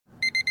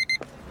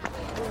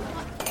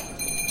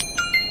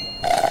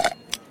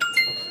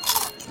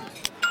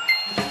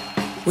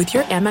With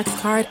your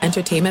Amex card,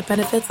 entertainment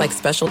benefits like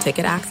special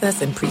ticket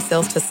access and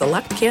pre-sales to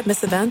select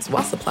can't-miss events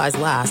while supplies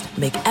last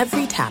make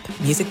every tap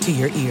music to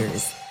your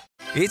ears.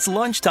 It's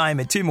lunchtime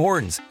at Tim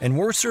Hortons, and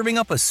we're serving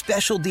up a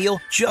special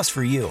deal just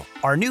for you.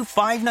 Our new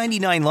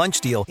 $5.99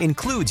 lunch deal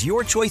includes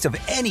your choice of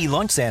any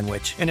lunch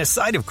sandwich and a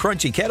side of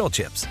crunchy kettle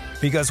chips.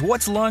 Because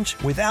what's lunch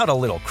without a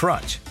little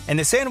crunch? And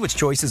the sandwich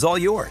choice is all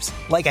yours,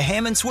 like a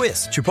ham and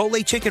Swiss,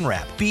 Chipotle chicken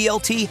wrap,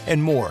 BLT,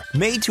 and more,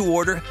 made to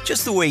order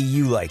just the way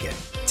you like it.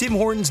 Tim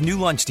Hortons' new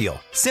lunch deal.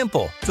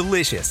 Simple,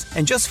 delicious,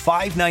 and just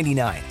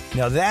 $5.99.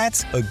 Now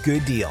that's a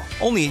good deal.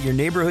 Only at your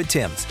neighborhood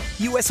Tim's.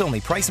 U.S.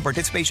 only. Price and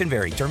participation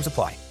vary. Terms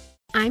apply.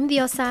 I'm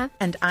Diosa.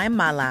 And I'm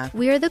Mala.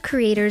 We are the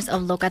creators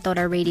of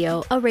Locatora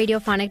Radio, a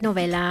radiophonic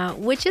novela,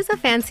 which is a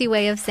fancy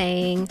way of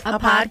saying a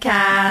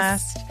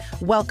podcast.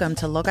 Welcome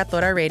to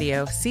Locatora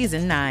Radio,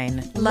 Season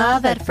 9.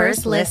 Love at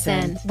first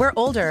listen. We're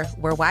older,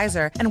 we're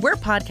wiser, and we're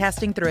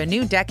podcasting through a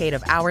new decade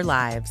of our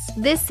lives.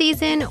 This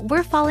season,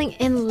 we're falling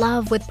in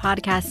love with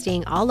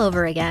podcasting all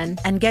over again.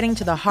 And getting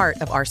to the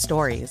heart of our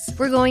stories.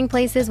 We're going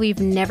places we've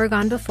never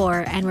gone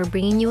before, and we're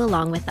bringing you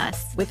along with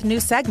us. With new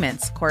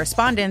segments,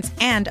 correspondence,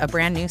 and a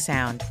brand new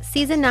sound.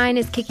 Season 9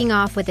 is kicking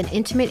off with an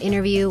intimate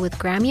interview with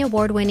Grammy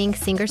Award-winning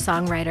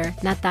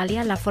singer-songwriter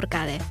Natalia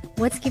Lafourcade.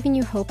 What's giving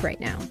you hope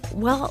right now?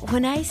 Well,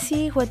 when I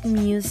see what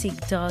music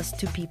does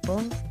to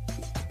people,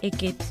 it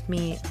gives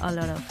me a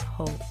lot of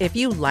hope. If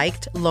you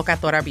liked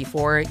Locatora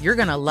before, you're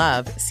going to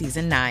love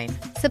Season 9.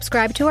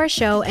 Subscribe to our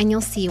show and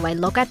you'll see why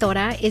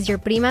Locatora is your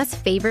prima's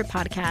favorite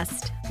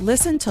podcast.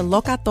 Listen to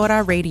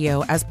Locatora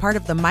Radio as part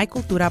of the My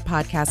Cultura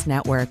Podcast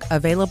Network,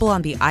 available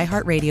on the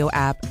iHeartRadio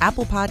app,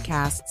 Apple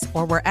Podcasts,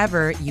 or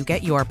wherever you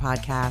get your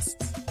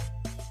podcasts.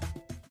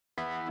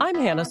 I'm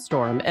Hannah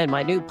Storm, and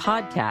my new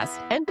podcast,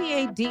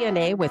 NBA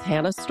DNA with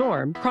Hannah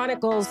Storm,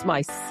 chronicles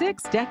my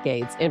 6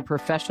 decades in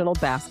professional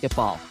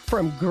basketball.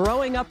 From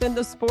growing up in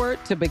the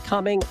sport to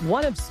becoming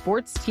one of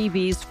sports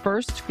TV's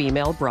first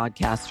female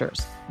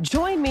broadcasters.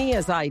 Join me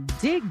as I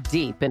dig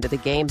deep into the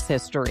game's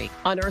history,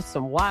 unearth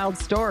some wild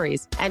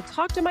stories, and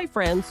talk to my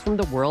friends from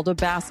the world of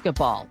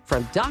basketball,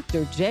 from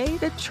Dr. J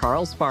to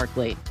Charles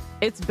Barkley.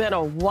 It's been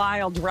a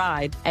wild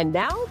ride, and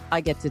now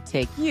I get to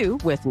take you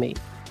with me.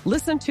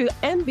 Listen to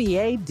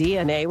NBA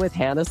DNA with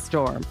Hannah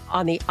Storm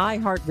on the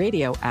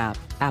iHeartRadio app,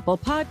 Apple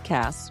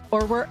Podcasts,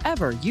 or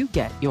wherever you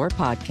get your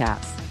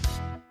podcasts.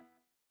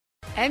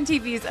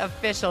 MTV's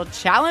official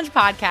Challenge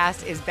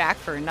podcast is back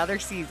for another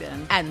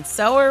season. And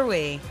so are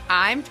we.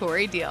 I'm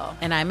Tori Deal.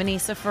 And I'm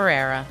Anissa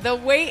Ferreira. The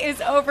wait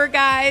is over,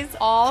 guys.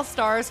 All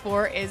Stars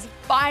 4 is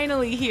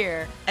finally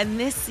here. And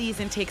this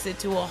season takes it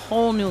to a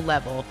whole new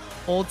level.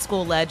 Old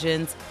school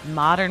legends,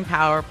 modern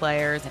power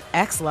players, and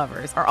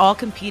ex-lovers are all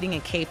competing in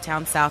Cape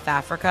Town, South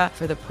Africa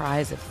for the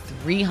prize of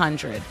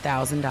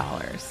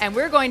 $300,000. And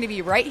we're going to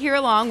be right here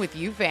along with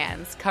you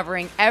fans,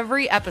 covering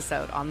every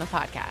episode on the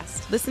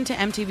podcast. Listen to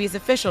MTV's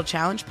official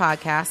Challenge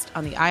podcast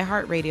on the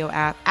iHeartRadio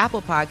app,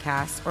 Apple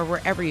Podcasts, or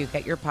wherever you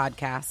get your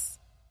podcasts.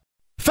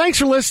 Thanks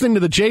for listening to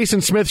the Jason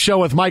Smith Show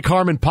with Mike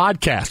Harmon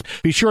podcast.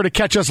 Be sure to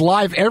catch us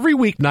live every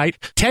weeknight,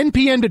 10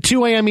 p.m. to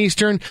 2 a.m.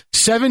 Eastern,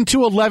 7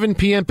 to 11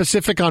 p.m.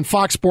 Pacific on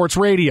Fox Sports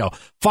Radio.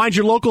 Find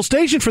your local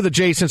station for the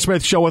Jason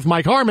Smith Show with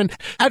Mike Harmon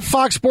at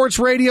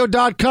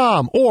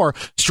foxsportsradio.com or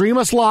stream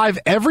us live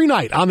every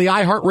night on the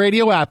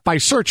iHeartRadio app by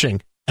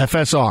searching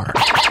FSR.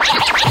 Now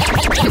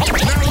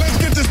let's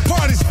get this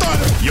party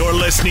started. You're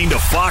listening to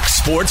Fox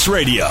Sports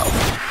Radio.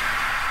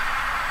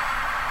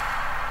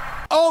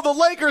 Oh, the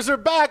Lakers are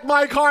back,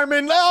 Mike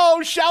Harmon.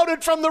 Oh,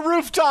 shouted from the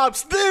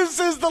rooftops. This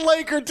is the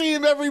Laker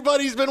team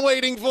everybody's been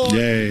waiting for.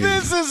 Yay.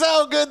 This is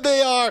how good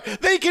they are.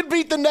 They can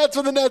beat the Nets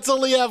when the Nets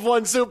only have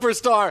one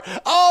superstar.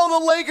 Oh,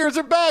 the Lakers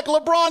are back.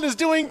 LeBron is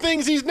doing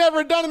things he's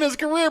never done in his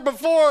career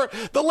before.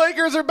 The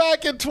Lakers are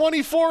back at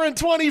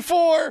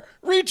 24-24.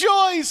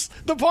 Rejoice.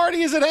 The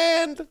party is at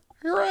hand.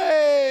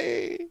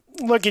 Hooray.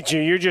 Look at you.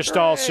 You're just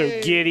all so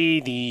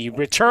giddy. The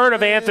return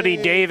of Anthony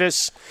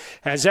Davis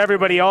has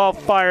everybody all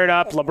fired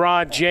up.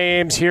 LeBron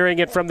James hearing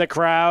it from the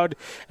crowd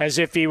as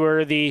if he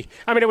were it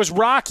was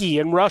Rocky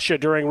in Russia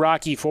during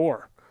Rocky IV.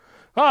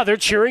 Oh, they're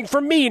cheering for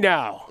me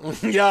now.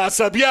 Ya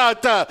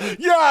Sabiata!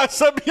 Ya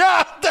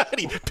Sabiata! And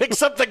he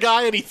picks up the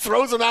guy and he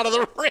throws him out of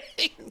the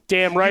ring.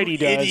 Damn right he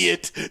does.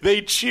 Idiot.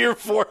 They cheer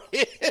for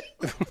him.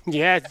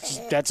 Yeah,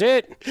 that's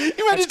it.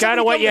 That's kind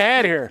of what you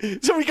had here.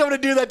 Somebody coming to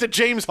do that to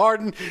James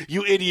Harden.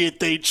 You idiot.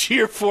 They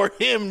cheer for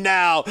him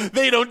now.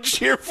 They don't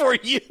cheer for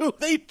you.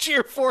 They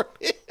cheer for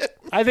him.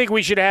 I think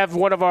we should have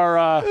one of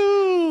our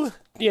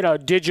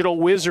digital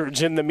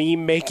wizards in the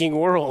meme-making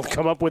world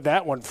come up with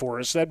that one for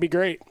us. That'd be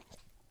great.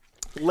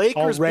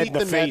 Lakers all red beat in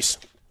the face.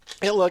 Nets.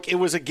 Hey, look, it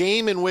was a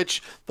game in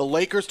which the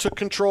Lakers took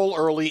control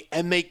early,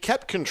 and they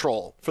kept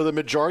control for the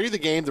majority of the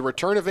game. The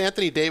return of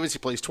Anthony Davis, he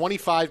plays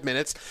 25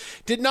 minutes.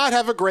 Did not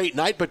have a great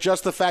night, but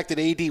just the fact that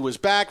AD was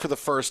back for the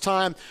first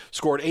time,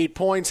 scored 8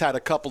 points, had a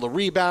couple of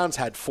rebounds,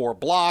 had 4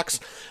 blocks.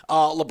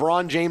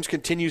 LeBron James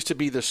continues to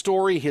be the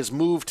story. His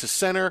move to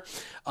center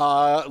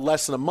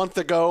less than a month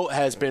ago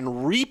has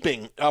been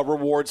reaping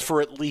rewards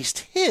for at least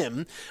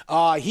him.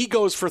 He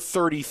goes for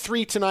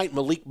 33 tonight.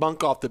 Malik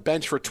Monk off the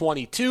bench for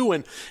 22,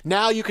 and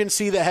now you can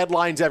see the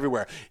headlines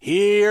everywhere.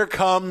 Here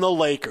come the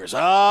Lakers.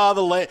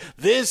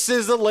 This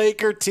is the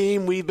Laker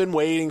team we've been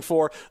waiting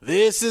for.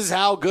 This is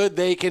how good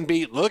they can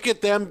be. Look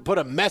at them put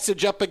a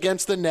message up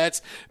against the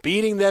Nets,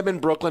 beating them in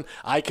Brooklyn.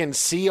 I can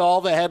see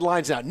all the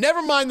headlines now.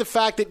 Never mind the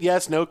fact that,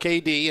 yes, no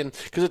KD, and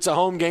because it's a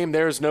home game,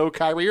 there's no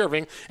Kyrie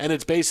Irving, and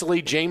it's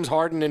basically James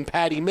Harden and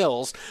Patty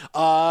Mills.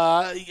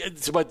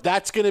 But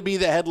that's going to be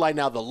the headline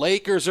now. The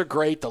Lakers are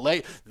great.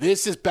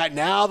 This is bad.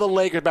 Now the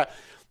Lakers are bad.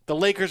 The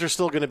Lakers are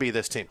still going to be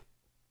this team.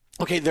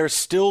 Okay, they're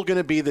still going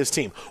to be this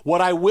team.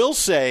 What I will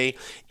say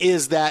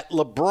is that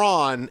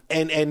LeBron,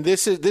 and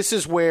this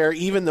is where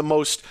even the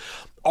most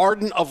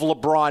ardent of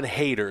LeBron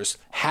haters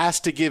has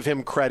to give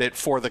him credit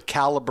for the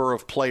caliber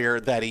of player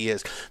that he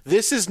is.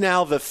 This is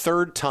now the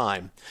third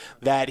time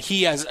that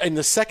he has, and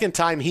the second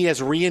time he has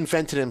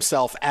reinvented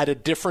himself at a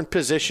different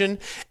position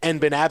and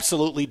been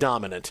absolutely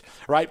dominant,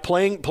 right?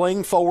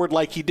 Playing forward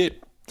like he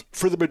did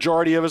for the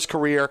majority of his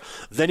career.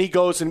 Then he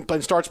goes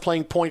and starts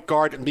playing point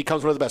guard and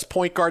becomes one of the best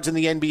point guards in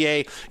the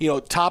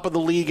NBA, top of the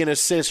league in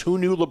assists. Who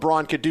knew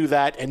LeBron could do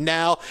that? And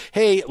now,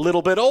 hey, a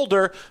little bit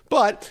older,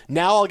 but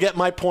now I'll get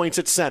my points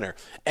at center.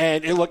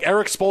 And look,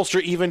 Eric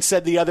Spoelstra even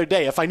said the other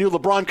day, if I knew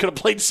LeBron could have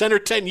played center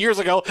 10 years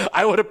ago,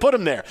 I would have put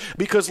him there,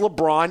 because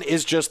LeBron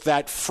is just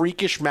that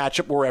freakish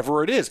matchup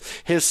wherever it is.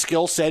 His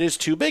skill set is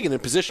too big. And in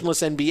a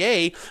positionless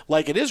NBA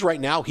like it is right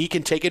now, he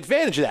can take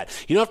advantage of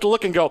that. You don't have to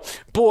look and go,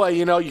 boy,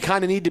 you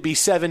kind of need to be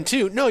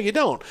 7'2". No, you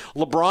don't.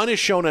 LeBron has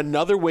shown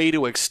another way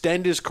to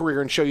extend his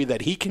career and show you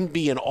that he can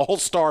be an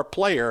all-star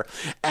player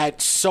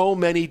at so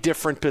many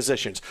different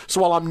positions.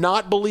 So while I'm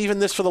not believing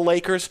this for the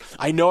Lakers,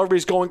 I know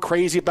everybody's going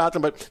crazy about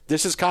them, but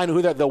this is kind of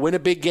who they'll win a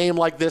big game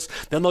like this,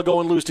 then they'll go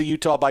and lose to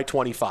Utah by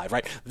 25,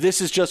 right? This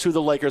is just who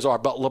the Lakers are.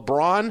 But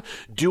LeBron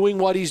doing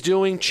what he's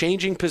doing,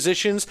 changing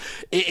positions,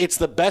 it's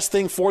the best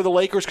thing for the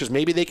Lakers, because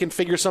maybe they can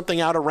figure something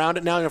out around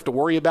it now. You don't have to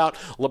worry about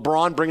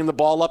LeBron bringing the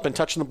ball up and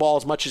touching the ball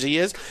as much as he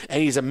is,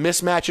 and he's a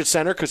mismatch at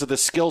center because of the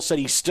skill set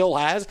he still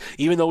has,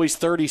 even though he's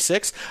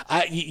 36.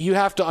 You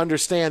have to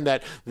understand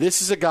that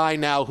this is a guy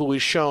now who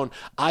has shown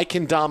I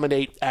can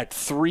dominate at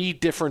 3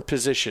 different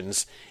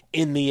positions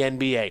in the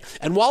NBA.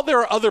 And while there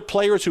are other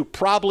players who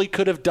probably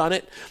could have done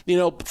it,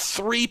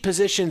 3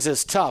 positions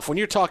is tough. When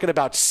you're talking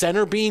about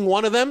center being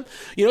one of them,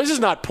 this is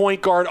not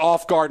point guard,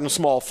 off guard, and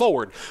small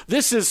forward.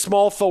 This is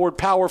small forward,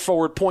 power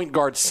forward, point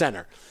guard,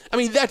 center. I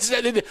mean, that's,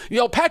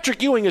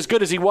 Patrick Ewing, as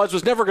good as he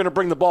was never going to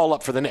bring the ball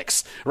up for the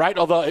Knicks, right?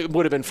 Although it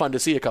would have been fun to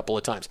see a couple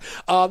of times.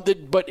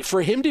 But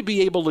for him to be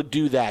able to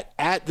do that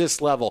at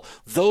this level,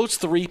 those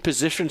 3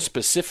 positions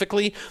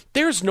specifically,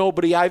 there's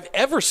nobody I've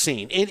ever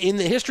seen in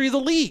the history of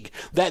the league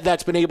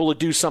that's been able to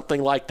do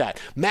something like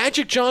that.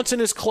 Magic Johnson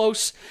is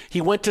close.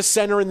 He went to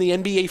center in the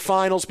NBA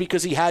Finals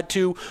because he had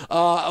to,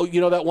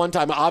 that one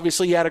time.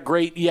 Obviously, he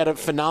had a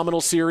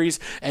phenomenal series,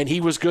 and he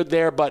was good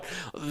there. But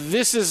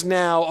this is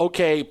now,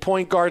 okay,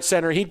 point guard,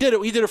 center. He did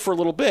it for a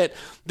little bit.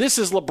 This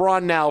is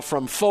LeBron now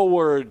from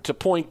forward to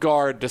point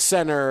guard to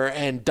center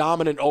and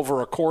dominant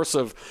over a course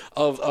of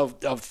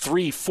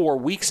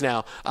 3-4 weeks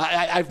now.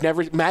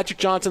 Magic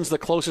Johnson's the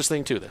closest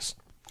thing to this.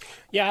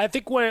 Yeah, I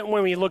think when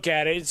we look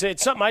at it,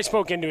 it's something I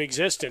spoke into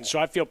existence, so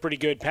I feel pretty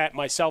good patting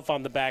myself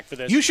on the back for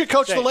this. You should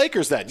coach the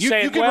Lakers then. You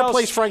can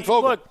replace Frank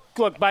Vogel.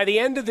 Look, by the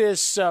end of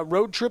this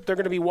road trip, they're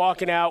going to be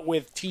walking out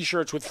with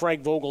T-shirts with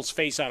Frank Vogel's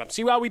face on them.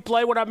 See how we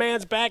play when our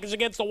man's back is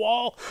against the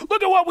wall?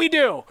 Look at what we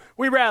do.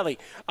 We rally.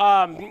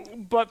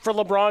 But for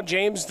LeBron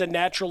James, the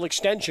natural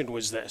extension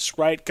was this,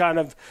 right? Kind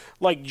of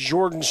like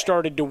Jordan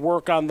started to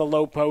work on the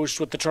low post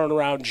with the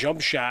turnaround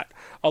jump shot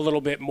a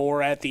little bit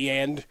more at the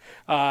end.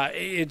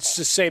 It's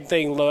the same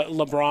thing,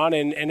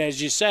 LeBron. And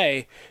as you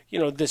say,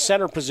 the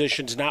center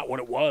position's not what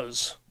it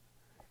was,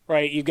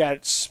 right? You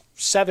got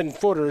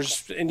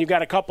 7-footers, and you've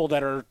got a couple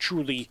that are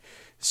truly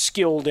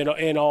skilled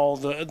in all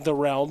the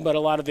realm, but a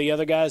lot of the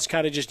other guys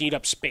kind of just eat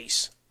up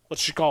space.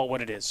 Let's just call it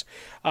what it is.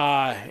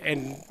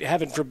 And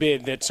heaven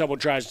forbid that someone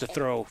tries to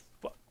throw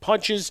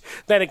punches,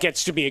 then it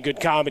gets to be a good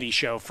comedy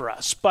show for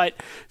us. But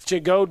to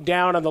go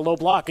down on the low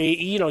block,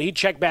 he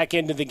checked back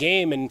into the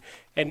game and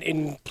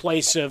in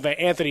place of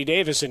Anthony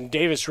Davis, and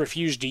Davis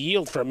refused to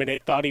yield for a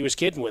minute, thought he was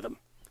kidding with him.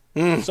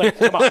 It's like,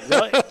 come on,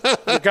 really?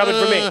 You're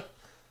coming for me.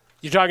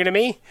 You're talking to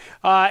me?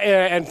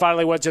 And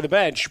finally went to the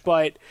bench.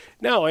 But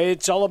no,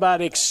 it's all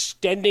about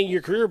extending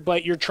your career,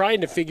 but you're trying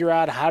to figure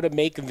out how to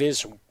make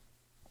this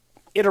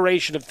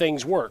iteration of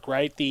things work,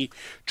 right? The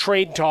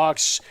trade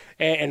talks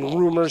and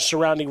rumors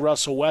surrounding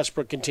Russell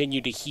Westbrook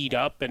continue to heat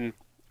up, and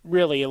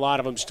really a lot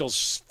of them still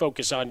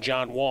focus on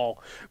John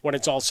Wall when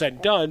it's all said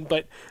and done.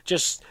 But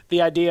just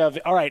the idea of,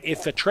 all right,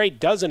 if the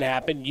trade doesn't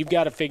happen, you've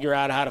got to figure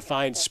out how to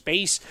find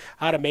space,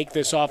 how to make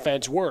this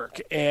offense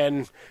work.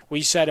 And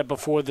we said it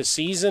before the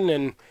season,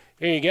 and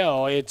here you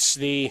go. It's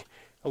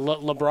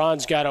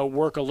LeBron's got to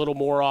work a little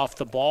more off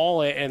the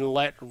ball and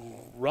let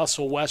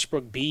Russell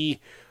Westbrook be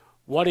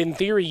what in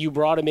theory you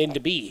brought him in to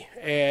be,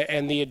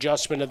 and the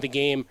adjustment of the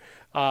game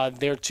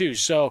there too.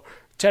 So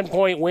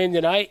 10-point win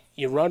tonight.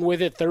 You run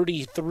with it,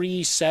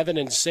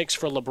 33-7-6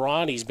 for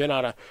LeBron. He's been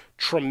on a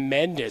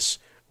tremendous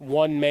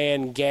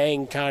one-man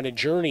gang kind of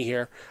journey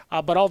here.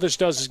 But all this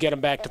does is get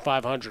him back to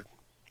 500.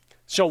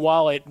 So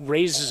while it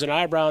raises an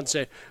eyebrow and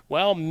say,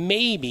 well,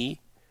 maybe,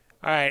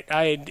 all right,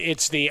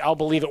 I'll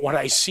believe it when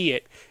I see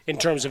it in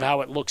terms of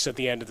how it looks at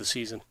the end of the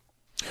season.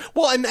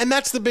 Well, and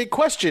that's the big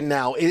question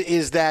now,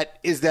 is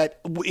what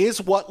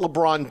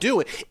LeBron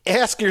doing?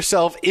 Ask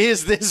yourself,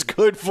 is this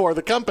good for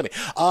the company?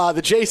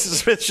 The Jason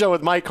Smith Show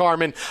with Mike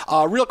Harmon.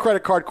 Real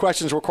credit card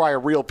questions require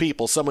real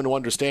people, someone who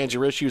understands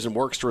your issues and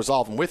works to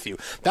resolve them with you.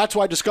 That's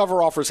why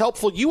Discover offers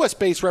helpful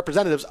U.S.-based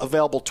representatives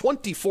available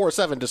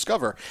 24/7.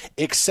 Discover,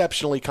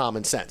 exceptionally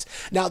common sense.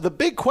 Now, the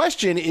big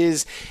question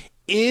is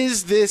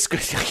this good?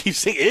 I keep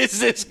saying,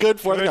 is this good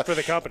for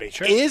the company?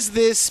 Sure. Is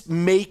this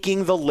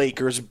making the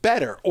Lakers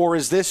better, or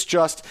is this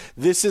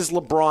is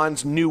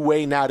LeBron's new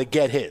way now to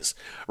get his,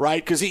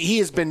 right? Because he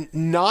has been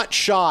not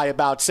shy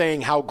about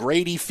saying how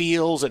great he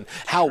feels and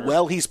how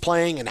well he's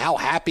playing and how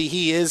happy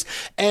he is.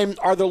 And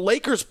are the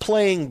Lakers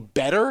playing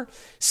better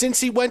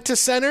since he went to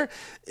center?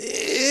 They're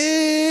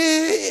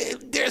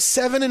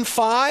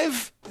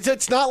 7-5.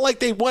 It's not like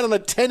they went on a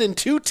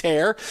 10-2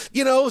 tear.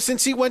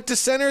 Since he went to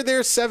center,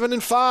 they're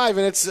 7-5, and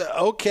it's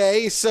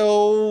okay.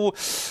 So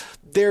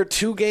they're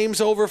 2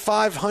 games over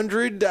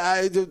 500.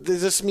 Does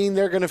this mean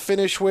they're going to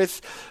finish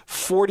with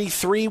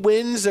 43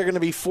 wins? They're going to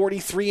be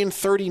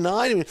 43-39.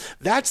 I mean,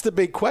 that's the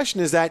big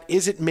question: is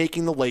it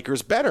making the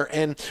Lakers better?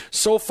 And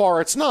so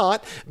far, it's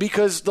not,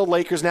 because the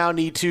Lakers now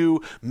need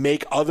to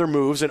make other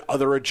moves and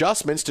other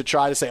adjustments to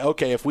try to say,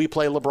 okay, if we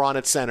play LeBron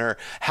at center,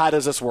 how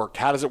does this work?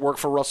 How does it work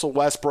for Russell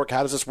Westbrook?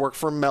 How does this work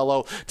for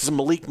Melo? Does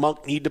Malik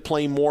Monk need to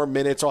play more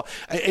minutes?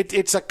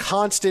 It's a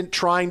constant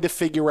trying to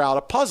figure out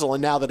a puzzle.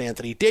 And now that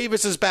Anthony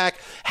Davis is back,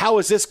 how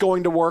is this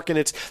going to work? And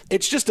it's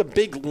just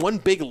one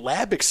big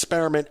lab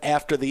experiment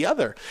after the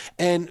other.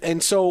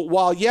 And so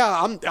while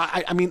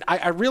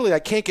I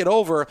can't get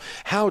over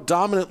how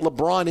dominant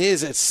LeBron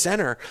is at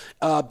center,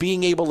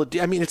 being able to.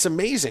 I mean, it's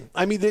amazing.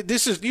 I mean,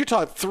 you're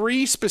talking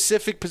 3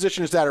 specific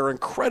positions that are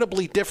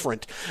incredibly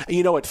different.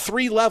 At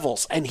 3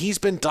 levels, and he's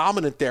been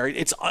dominant there.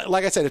 It's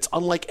like I said, it's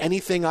unlike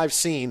anything I've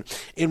seen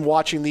in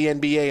watching the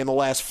NBA in the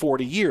last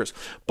 40 years.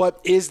 But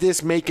is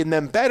this making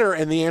them better?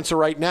 And the answer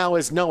right now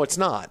is no, it's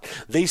not.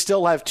 They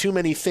still have too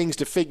many things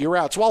to figure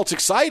out. So while it's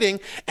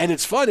exciting and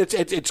it's fun,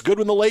 it's good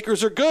when the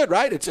Lakers are good,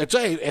 right? It's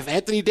hey, if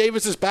Anthony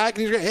Davis is back,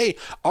 and he's great, hey,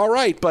 all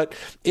right. But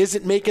is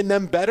it making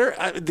them better?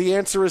 The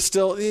answer is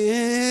still.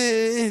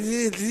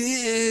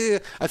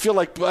 I feel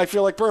like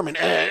Berman.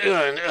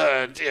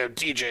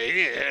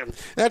 DJ.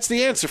 That's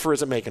the answer for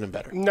is it making them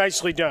better?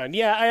 Nicely done.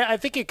 Yeah, I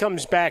think it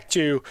comes back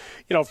to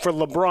for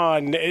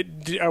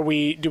LeBron.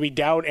 Do we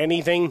doubt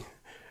anything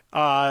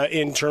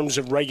in terms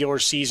of regular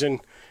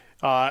season?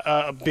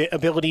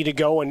 Ability to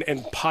go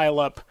and pile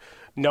up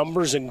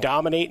numbers and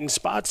dominate in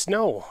spots?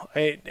 No.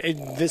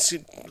 This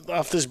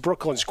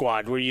Brooklyn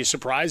squad, were you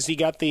surprised he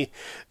got the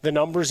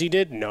numbers he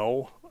did?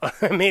 No.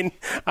 I mean,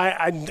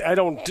 I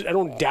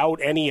don't doubt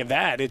any of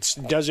that.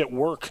 Does it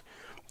work?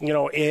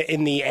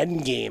 In the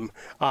end game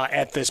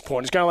at this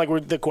point. It's kind of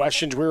like the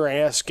questions we were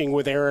asking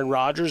with Aaron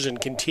Rodgers and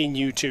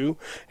continue to,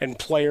 and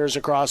players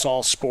across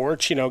all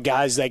sports,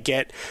 guys that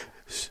get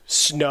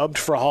snubbed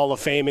for Hall of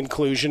Fame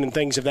inclusion and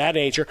things of that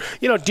nature.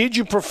 Did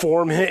you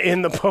perform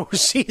in the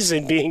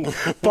postseason being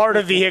part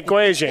of the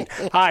equation?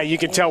 Hi, you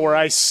can tell where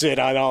I sit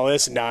on all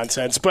this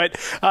nonsense. But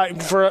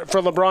for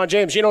LeBron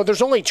James,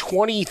 there's only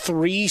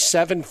 23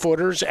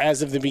 7-footers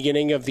as of the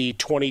beginning of the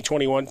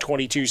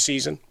 2021-22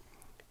 season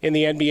in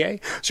the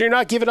NBA. So you're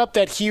not giving up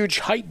that huge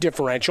height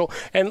differential.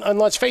 And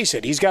let's face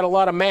it, he's got a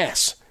lot of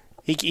mass.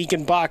 He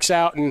can box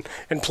out and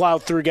plow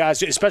through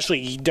guys,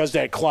 especially he does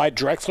that Clyde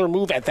Drexler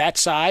move at that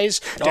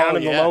size down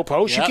in the low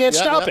post. You can't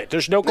stop it.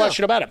 There's no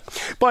question about it.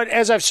 But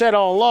as I've said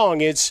all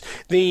along, if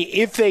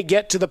they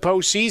get to the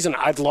postseason,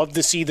 I'd love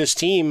to see this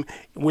team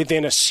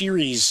within a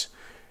series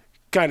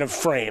kind of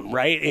frame,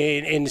 right?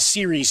 In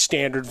series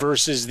standard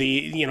versus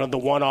the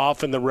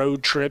one-off and the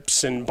road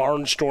trips and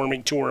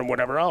barnstorming tour and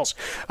whatever else.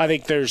 I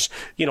think there's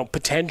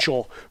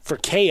potential for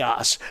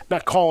chaos.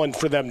 Not calling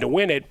for them to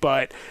win it,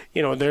 but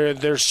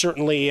there's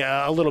certainly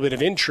a little bit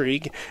of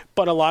intrigue.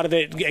 But a lot of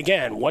it,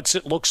 again, what's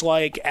it looks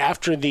like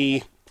after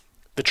the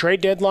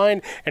trade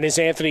deadline, and is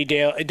Anthony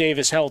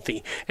Davis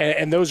healthy?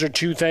 And those are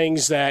 2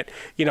 things that,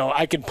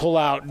 I could pull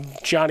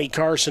out Johnny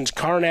Carson's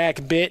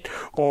Karnak bit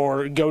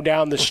or go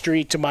down the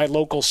street to my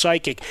local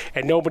psychic,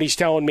 and nobody's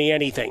telling me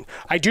anything.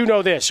 I do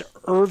know this.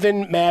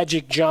 Earvin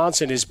Magic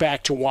Johnson is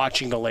back to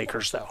watching the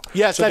Lakers, though.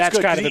 Yes, so that's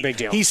good, kind of the big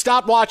deal. He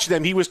stopped watching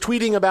them. He was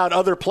tweeting about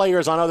other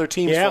players on other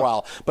teams for a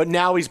while, but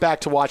now he's back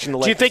to watching the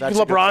Lakers. Do you think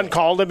LeBron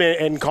called him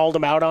and called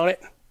him out on it?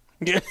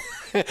 Yeah.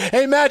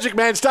 Hey, Magic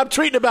Man, stop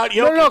tweeting about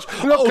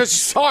Jokic. No,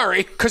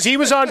 sorry. Because he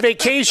was on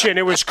vacation.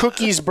 It was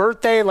Cookie's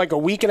birthday like a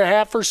week and a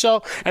half or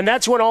so, and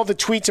that's when all the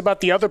tweets about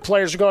the other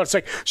players are going. It's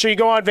like, so you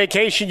go on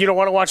vacation, you don't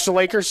want to watch the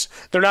Lakers?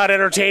 They're not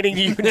entertaining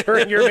you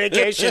during your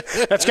vacation?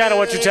 That's kind of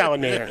what you're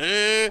telling me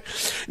here.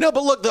 No,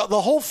 but look,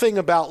 the whole thing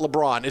about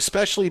LeBron,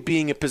 especially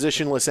being a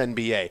positionless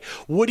NBA,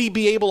 would he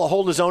be able to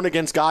hold his own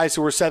against guys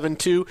who are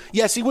 7'2"?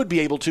 Yes, he would be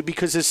able to,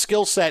 because his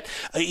skill set,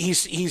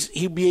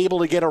 he'd be able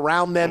to get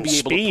around them, be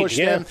able to push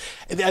them,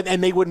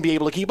 and they wouldn't be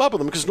able to keep up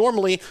with him, because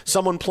normally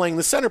someone playing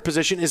the center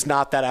position is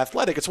not that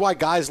athletic. It's why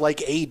guys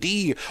like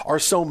AD are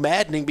so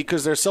maddening,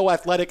 because they're so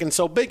athletic and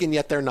so big, and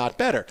yet they're not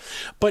better.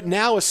 But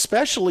now,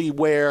 especially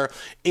where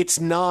it's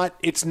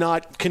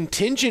not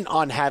contingent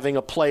on having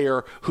a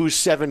player who's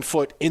 7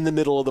 foot in the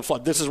middle of the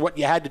flood. This is what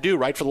you had to do,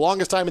 right? For the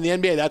longest time in the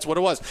NBA, that's what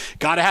it was.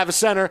 Got to have a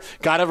center,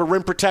 got to have a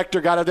rim protector,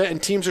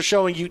 and teams are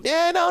showing you,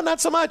 no,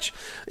 not so much.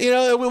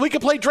 We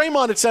could play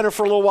Draymond at center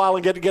for a little while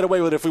and get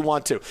away with it if we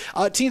want to.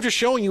 Teams are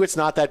showing you it's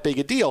not that big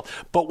a deal.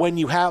 But when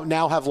you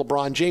now have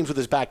LeBron James with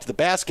his back to the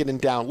basket and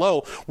down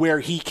low, where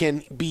he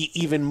can be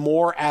even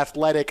more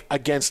athletic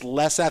against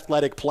less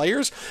athletic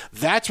players,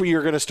 that's where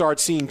you're going to start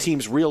seeing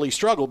teams really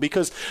struggle.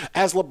 Because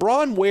as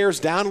LeBron wears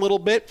down a little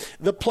bit,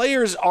 the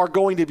players are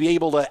going to be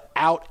able to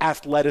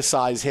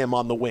out-athleticize him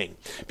on the wing.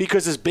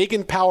 Because as big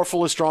and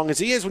powerful, as strong as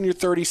he is when you're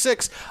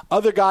 36,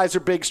 other guys are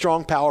big,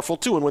 strong, powerful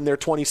too. And when they're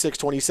 26,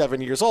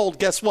 27 years old,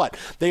 guess what?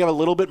 They have a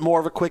little bit more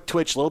of a quick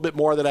twitch, a little bit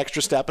more of that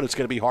extra step, and it's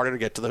going to be harder to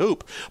get to the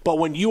hoop. But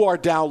when you are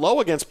down low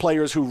against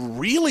players who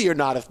really are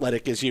not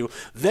athletic as you,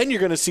 then you're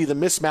going to see the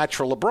mismatch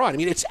for LeBron. I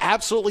mean, it's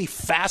absolutely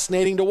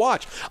fascinating to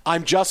watch.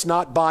 I'm just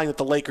not buying that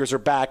the Lakers are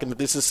back and that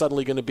this is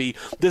suddenly going to be,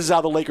 this is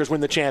how the Lakers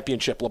win the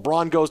championship.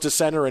 LeBron goes to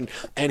center, and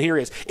here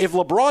he is. If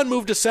LeBron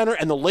moved to center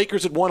and the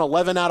Lakers had won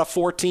 11 out of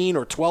 14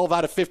 or 12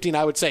 out of 15,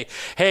 I would say,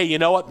 hey, you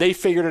know what? They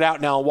figured it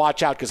out now, and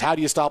watch out, because how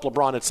do you stop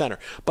LeBron at center?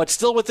 But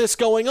still, with this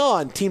going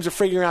on, teams are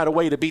figuring out a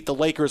way to beat the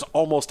Lakers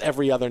almost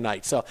every other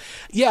night. So,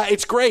 yeah,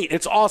 it's great.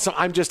 It's awesome.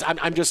 I'm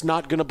just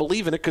not going to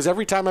believe in it, because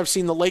every time I've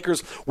seen the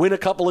Lakers win a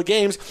couple of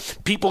games,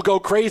 people go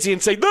crazy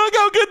and say, look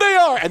how good they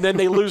are. And then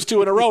they lose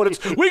 2 in a row. And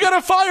it's, we got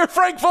to fire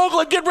Frank Vogel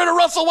and get rid of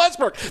Russell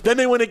Westbrook. Then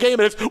they win a game,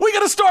 and it's, we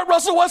got to start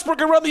Russell Westbrook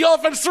and run the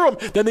offense through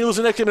him. Then they lose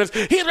the next game, and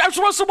it's,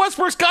 Russell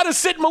Westbrook's got to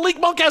sit. Malik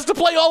Monk has to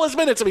play all his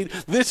minutes. I mean,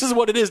 this is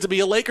what it is to be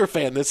a Laker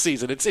fan this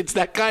season. It's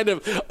that kind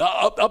of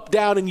up,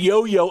 down, and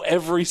yo-yo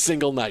every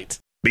single night.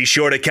 Be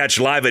sure to catch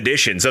live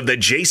editions of The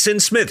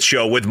Jason Smith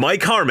Show with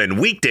Mike Harmon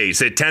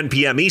weekdays at 10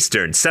 p.m.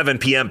 Eastern, 7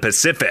 p.m.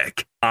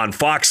 Pacific on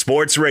Fox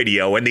Sports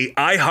Radio and the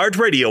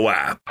iHeartRadio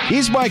app.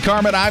 He's Mike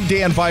Harmon. I'm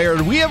Dan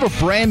Byer. We have a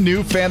brand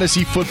new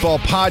fantasy football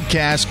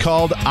podcast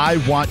called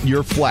I Want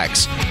Your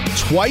Flex.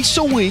 Twice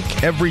a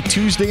week, every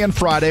Tuesday and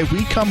Friday,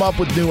 we come up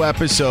with new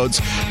episodes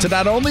to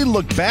not only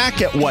look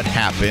back at what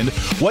happened,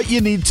 what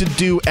you need to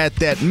do at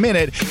that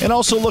minute, and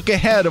also look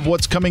ahead of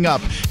what's coming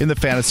up in the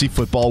fantasy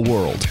football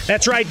world.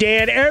 That's right,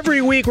 Dan.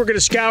 Every week, we're going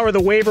to scour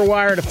the waiver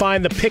wire to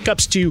find the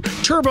pickups to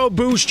turbo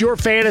boost your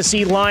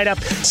fantasy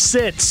lineup,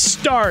 sits,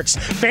 starts,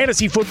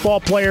 fantasy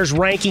football players'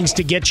 rankings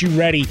to get you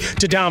ready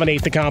to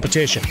dominate the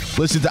competition.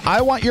 Listen to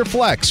I Want Your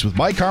Flex with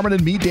Mike Harmon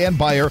and me, Dan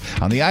Byer,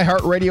 on the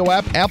iHeartRadio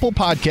app, Apple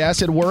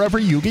Podcasts, and wherever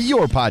you get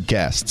your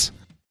podcasts.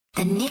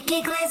 The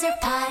Nikki Glaser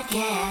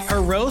Podcast.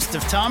 Her roast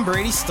of Tom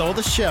Brady stole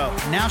the show.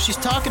 Now she's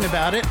talking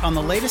about it on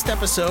the latest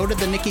episode of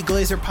the Nikki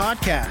Glaser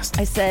Podcast.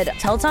 I said,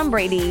 tell Tom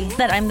Brady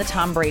that I'm the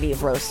Tom Brady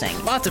of roasting.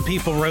 Lots of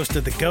people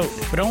roasted the GOAT,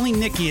 but only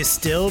Nikki is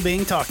still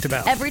being talked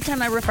about. Every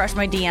time I refresh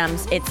my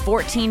DMs, it's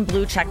 14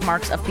 blue check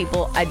marks of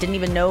people I didn't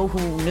even know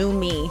who knew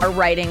me are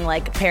writing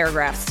like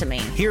paragraphs to me.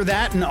 Hear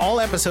that in all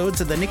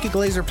episodes of the Nikki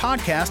Glaser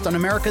Podcast on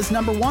America's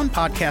 #1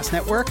 podcast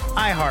network,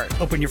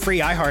 iHeart. Open your free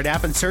iHeart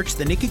app and search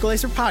the Nikki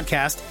Glaser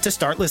Podcast to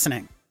start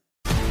listening.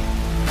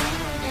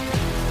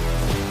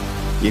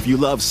 If you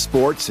love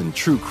sports and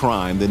true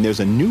crime, then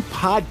there's a new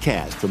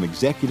podcast from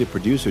executive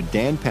producer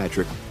Dan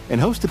Patrick and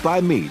hosted by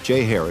me,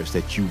 Jay Harris,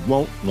 that you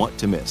won't want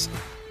to miss.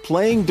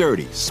 Playing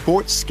Dirty: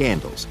 Sports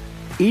Scandals.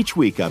 Each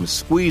week, I'm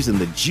squeezing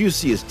the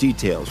juiciest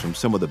details from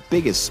some of the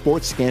biggest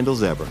sports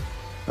scandals ever.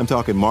 I'm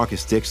talking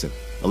Marcus Dixon,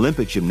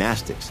 Olympic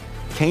gymnastics,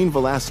 Cain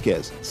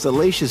Velasquez,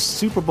 salacious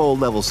Super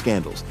Bowl-level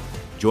scandals.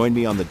 Join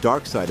me on the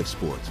dark side of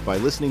sports by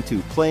listening to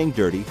Playing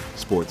Dirty: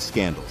 Sports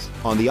Scandals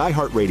on the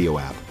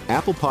iHeartRadio app,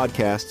 Apple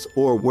Podcasts,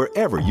 or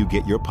wherever you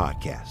get your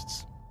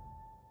podcasts.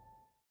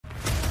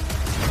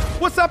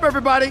 What's up,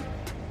 everybody?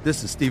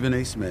 This is Stephen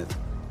A. Smith.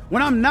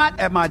 When I'm not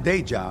at my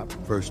day job,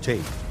 First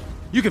Take,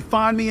 you can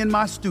find me in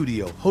my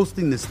studio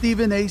hosting the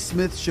Stephen A.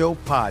 Smith Show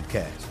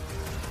podcast.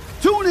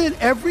 Tune in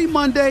every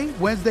Monday,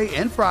 Wednesday,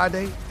 and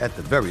Friday, at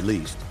the very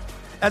least,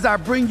 as I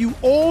bring you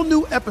all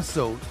new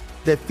episodes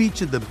that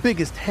feature the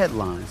biggest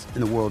headlines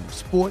in the world of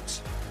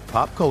sports,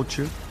 pop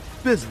culture,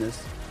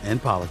 business,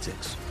 and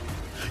politics.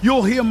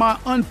 You'll hear my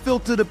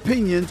unfiltered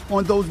opinions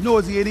on those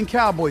nauseating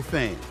Cowboy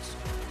fans,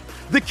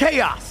 the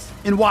chaos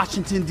in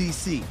Washington,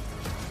 D.C.,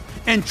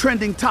 and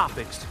trending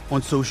topics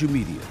on social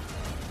media,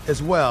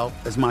 as well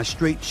as my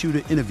straight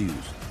shooter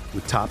interviews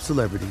with top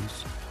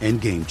celebrities, and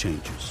game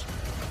changers.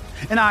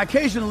 And I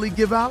occasionally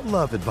give out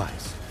love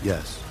advice.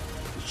 Yes,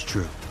 it's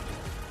true.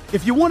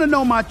 If you want to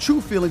know my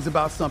true feelings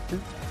about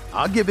something,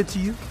 I'll give it to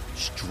you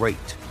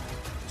straight.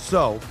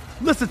 So,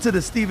 listen to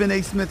the Stephen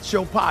A. Smith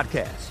Show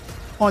podcast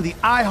on the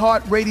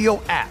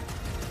iHeartRadio app,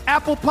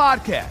 Apple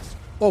Podcasts,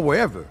 or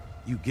wherever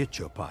you get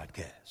your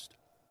podcast.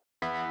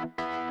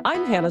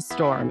 I'm Hannah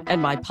Storm,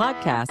 and my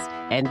podcast,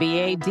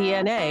 NBA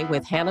DNA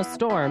with Hannah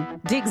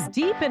Storm, digs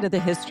deep into the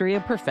history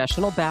of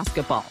professional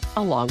basketball,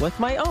 along with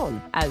my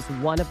own, as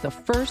one of the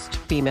first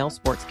female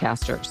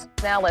sportscasters.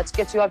 Now let's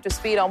get you up to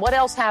speed on what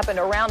else happened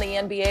around the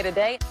NBA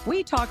today.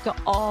 We talk to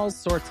all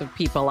sorts of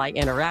people I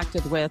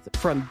interacted with,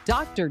 from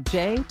Dr.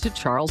 J to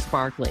Charles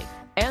Barkley,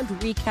 and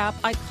recap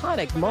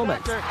iconic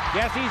moments.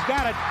 Yes, he's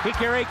got it.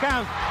 Here he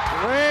comes.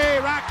 Way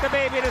rock the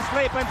baby to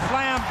sleep and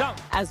slam dunk.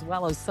 As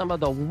well as some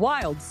of the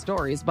wild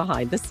stories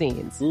behind the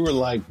scenes. We were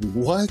like,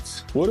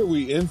 what? What are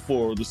we in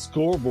for? The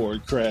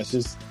scoreboard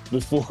crashes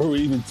before we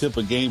even tip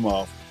a game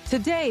off.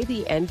 Today,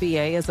 the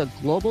NBA is a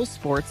global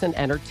sports and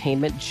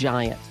entertainment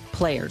giant.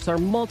 Players are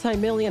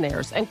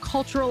multimillionaires and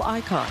cultural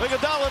icons.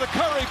 Iguodala to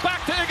Curry,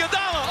 back to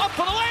Iguodala, up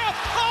for the layup.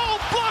 Oh,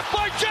 blocked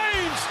by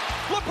James.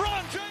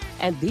 LeBron James.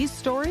 And these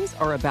stories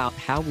are about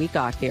how we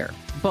got here,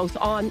 both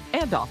on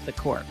and off the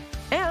court.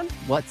 And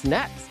what's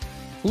next?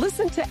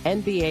 Listen to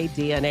NBA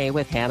DNA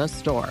with Hannah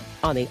Storm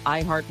on the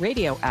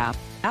iHeartRadio app,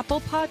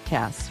 Apple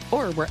Podcasts,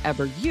 or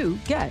wherever you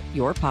get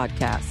your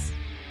podcasts.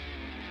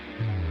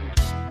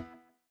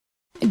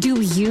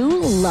 Do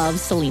you love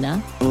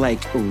Selena?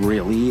 Like,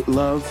 really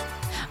love?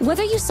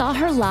 Whether you saw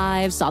her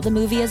live, saw the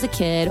movie as a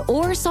kid,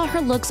 or saw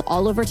her looks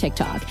all over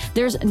TikTok,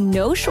 there's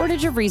no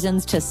shortage of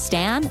reasons to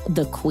stan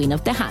the Queen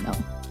of Tejano.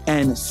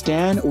 And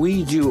Stan,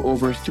 we do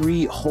over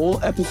 3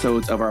 whole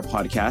episodes of our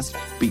podcast,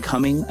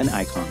 Becoming an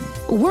Icon.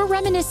 We're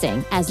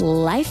reminiscing as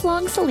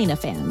lifelong Selena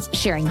fans,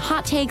 sharing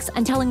hot takes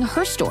and telling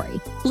her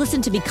story.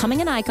 Listen to Becoming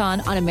an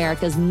Icon on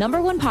America's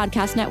 #1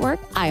 podcast network,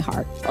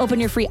 iHeart. Open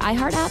your free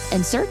iHeart app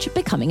and search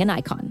Becoming an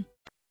Icon.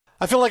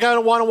 I feel like I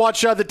don't want to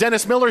watch the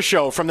Dennis Miller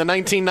Show from the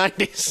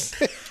 1990s.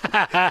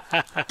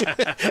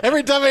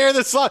 Every time I hear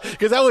this song,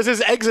 because that was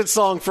his exit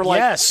song for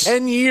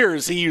 10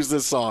 years, he used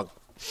this song.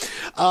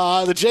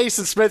 The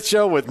Jason Smith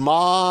Show with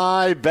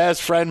my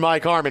best friend,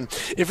 Mike Harmon.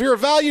 If you're a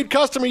valued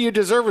customer, you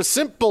deserve a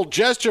simple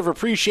gesture of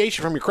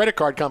appreciation from your credit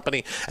card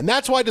company. And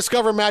that's why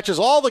Discover matches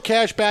all the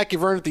cash back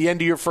you've earned at the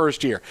end of your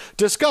first year.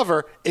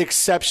 Discover,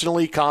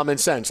 exceptionally common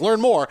sense. Learn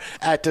more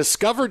at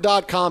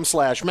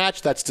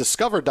discover.com/match. That's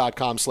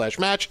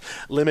discover.com/match.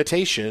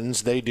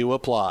 Limitations, they do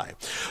apply.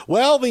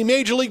 Well, the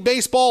Major League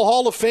Baseball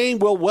Hall of Fame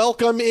will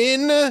welcome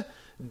in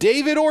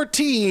David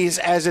Ortiz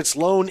as its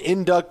lone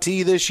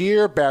inductee this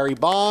year. Barry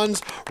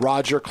Bonds,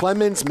 Roger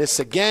Clemens miss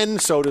again.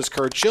 So does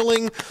Curt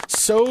Schilling.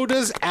 So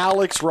does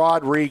Alex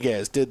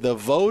Rodriguez. Did the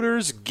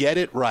voters get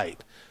it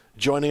right?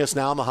 Joining us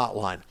now on the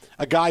hotline,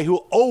 a guy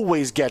who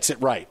always gets it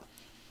right.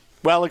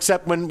 Well,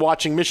 except when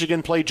watching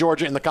Michigan play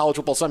Georgia in the college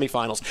football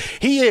semifinals.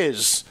 He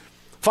is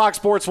Fox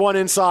Sports 1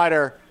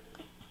 insider,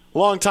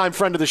 longtime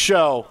friend of the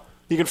show.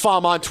 You can follow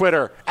him on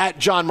Twitter at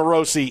John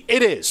Morosi.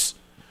 It is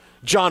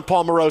John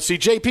Paul Morosi.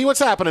 JP,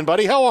 what's happening,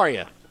 buddy? How are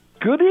you?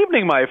 Good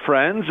evening, my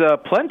friends.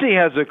 Plenty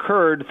has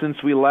occurred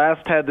since we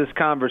last had this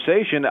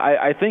conversation.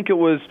 I think it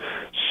was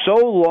so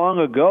long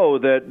ago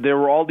that there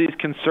were all these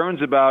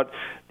concerns about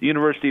the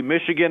University of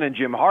Michigan and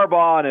Jim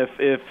Harbaugh, and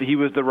if he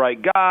was the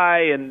right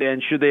guy,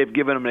 and should they have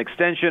given him an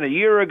extension a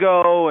year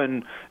ago,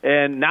 and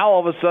now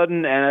all of a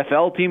sudden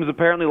NFL teams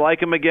apparently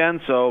like him again.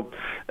 So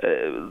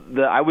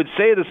I would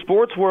say the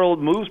sports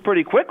world moves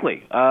pretty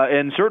quickly,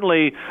 and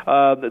certainly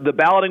the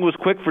balloting was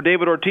quick for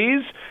David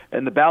Ortiz,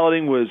 and the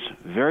balloting was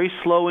very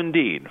slow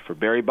indeed for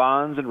Barry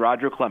Bonds and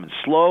Roger Clemens.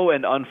 Slow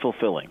and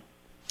unfulfilling.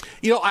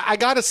 You know, I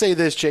got to say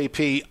this,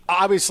 JP.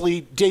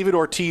 Obviously, David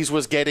Ortiz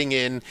was getting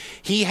in.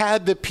 He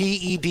had the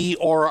PED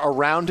aura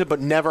around him, but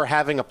never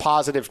having a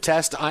positive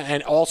test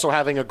and also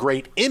having a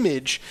great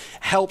image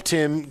helped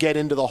him get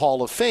into the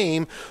Hall of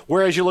Fame.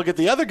 Whereas you look at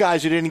the other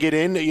guys who didn't get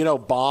in, you know,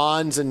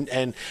 Bonds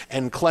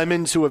and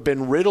Clemens, who have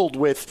been riddled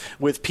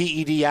with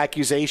PED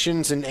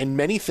accusations and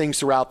many things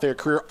throughout their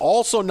career,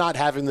 also not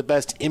having the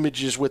best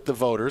images with the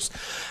voters.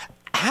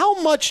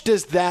 How much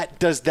does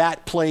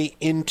that play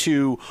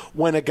into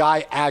when a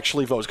guy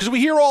actually votes? Because we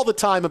hear all the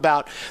time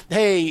about,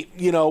 hey,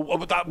 you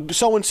know,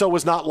 so-and-so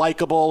was not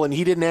likable and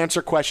he didn't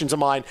answer questions of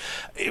mine.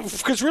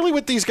 Because really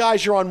with these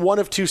guys, you're on one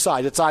of two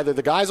sides. It's either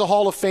the guy's a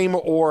Hall of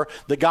Famer or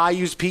the guy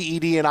used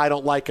PED and I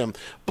don't like him.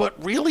 But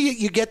really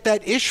you get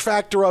that ish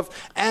factor of,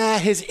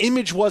 his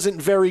image wasn't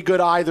very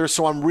good either,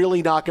 so I'm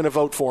really not going to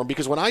vote for him.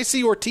 Because when I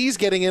see Ortiz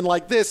getting in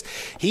like this,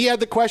 he had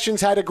the questions,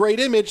 had a great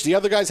image. The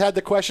other guys had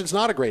the questions,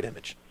 not a great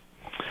image.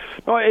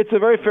 No, it's a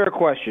very fair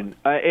question,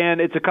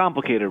 and it's a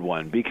complicated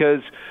one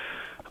because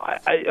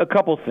a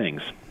couple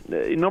things.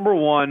 Number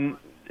one,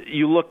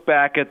 you look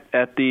back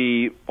at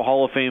the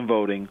Hall of Fame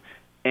voting,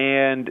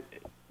 and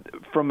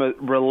from a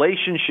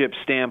relationship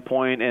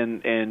standpoint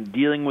and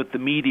dealing with the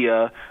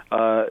media,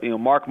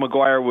 Mark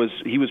McGwire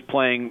was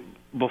playing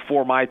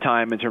before my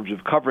time in terms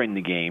of covering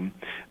the game,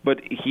 but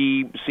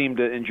he seemed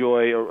to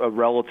enjoy a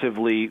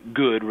relatively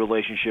good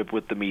relationship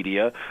with the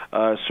media.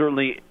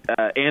 Certainly,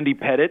 Andy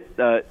Pettit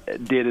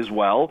did as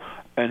well,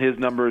 and his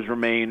numbers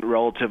remain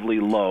relatively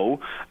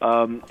low.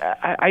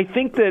 I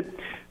think that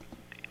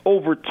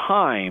over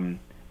time,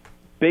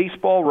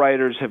 baseball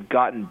writers have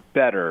gotten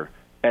better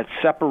at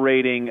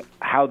separating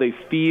how they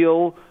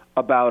feel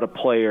about a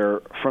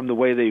player from the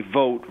way they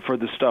vote for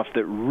the stuff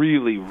that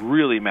really,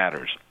 really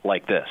matters,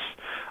 like this.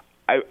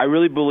 I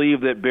really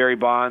believe that Barry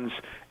Bonds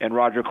and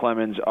Roger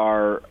Clemens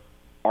are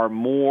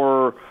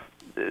more,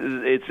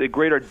 it's a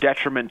greater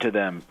detriment to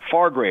them,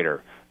 far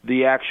greater,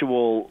 the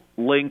actual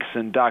links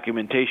and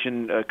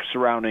documentation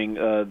surrounding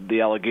the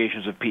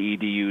allegations of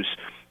PED use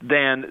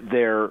than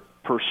their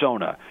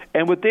persona.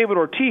 And with David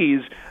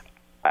Ortiz,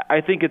 I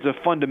think it's a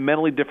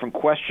fundamentally different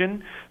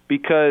question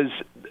because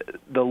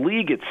the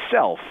league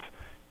itself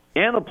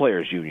and the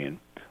Players Union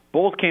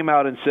both came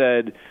out and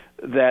said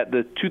that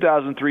the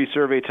 2003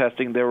 survey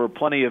testing, there were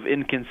plenty of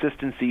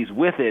inconsistencies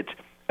with it,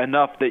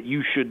 enough that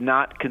you should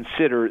not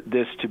consider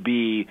this to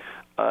be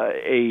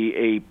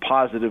a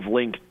positive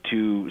link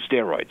to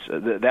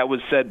steroids. That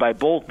was said by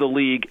both the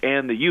league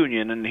and the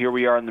union, and here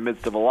we are in the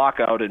midst of a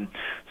lockout and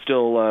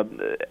still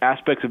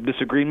aspects of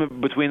disagreement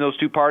between those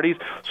two parties.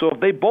 So if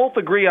they both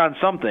agree on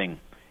something,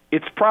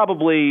 it's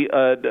probably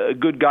a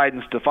good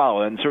guidance to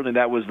follow, and certainly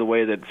that was the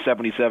way that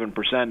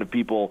 77% of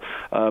people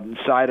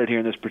sided here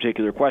in this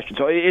particular question.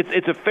 So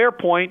it's a fair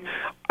point.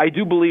 I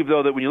do believe,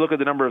 though, that when you look at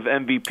the number of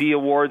MVP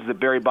awards that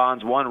Barry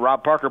Bonds won,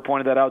 Rob Parker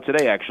pointed that out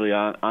today, actually,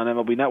 on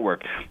MLB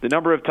Network. The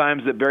number of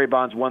times that Barry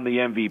Bonds won the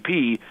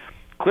MVP,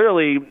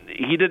 clearly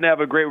he didn't have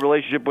a great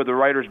relationship with the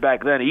writers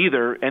back then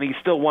either, and he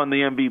still won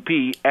the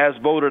MVP as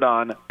voted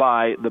on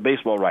by the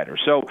baseball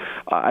writers. So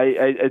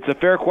it's a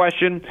fair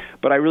question,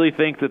 but I really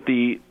think that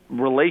the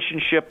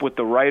relationship with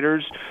the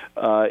writers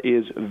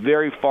is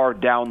very far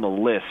down the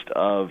list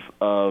of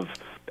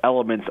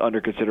elements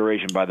under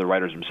consideration by the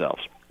writers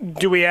themselves.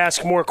 Do we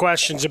ask more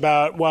questions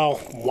about, well,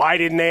 why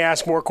didn't they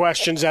ask more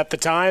questions at the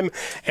time,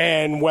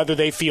 and whether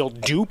they feel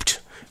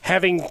duped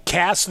having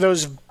cast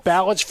those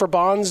ballots for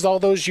Bonds all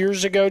those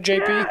years ago,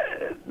 JP?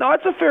 Yeah, no,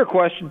 it's a fair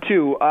question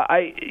too.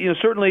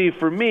 Certainly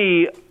for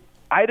me,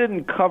 I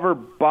didn't cover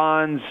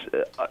Bonds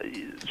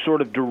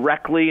sort of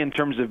directly in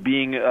terms of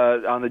being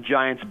on the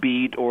Giants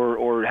beat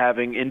or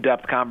having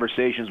in-depth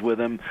conversations with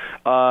him.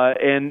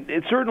 And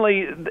it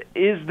certainly,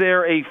 is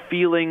there a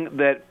feeling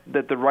that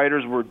the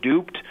writers were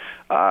duped?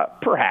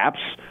 Perhaps.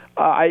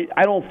 I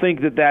don't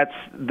think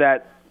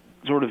that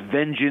sort of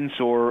vengeance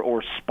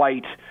or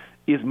spite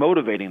is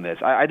motivating this.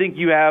 I think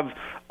you have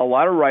a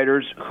lot of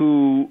writers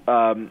who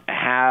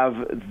have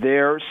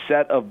their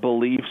set of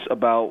beliefs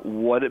about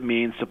what it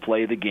means to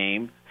play the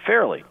game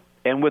fairly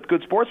and with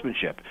good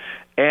sportsmanship.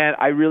 And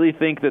I really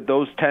think that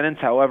those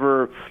tenets,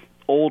 however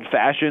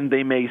old-fashioned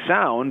they may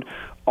sound,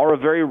 are a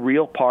very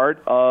real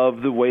part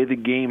of the way the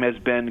game has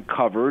been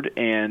covered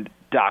and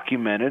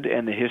documented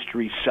and the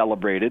history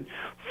celebrated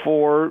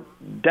for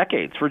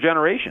decades, for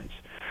generations.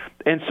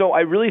 And so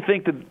I really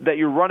think that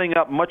you're running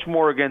up much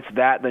more against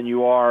that than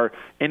you are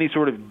any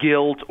sort of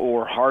guilt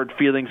or hard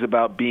feelings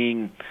about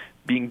being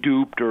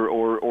duped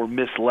or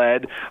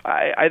misled.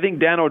 I think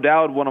Dan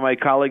O'Dowd, one of my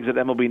colleagues at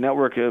MLB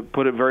Network,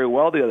 put it very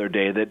well the other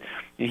day that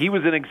he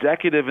was an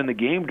executive in the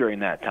game during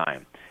that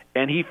time,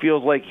 and he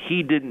feels like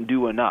he didn't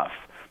do enough,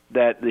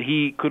 that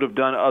he could have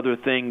done other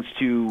things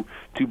to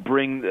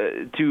bring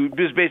to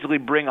just basically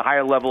bring a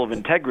higher level of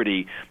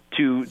integrity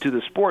to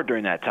the sport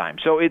during that time.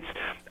 So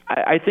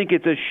I think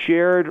it's a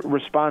shared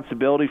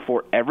responsibility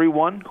for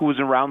everyone who was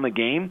around the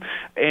game,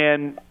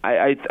 and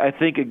I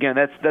think, again,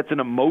 that's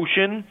an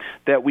emotion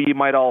that we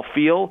might all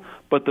feel,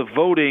 but the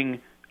voting,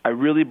 I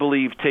really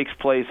believe, takes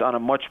place on a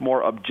much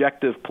more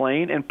objective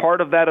plane, and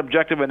part of that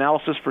objective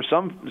analysis for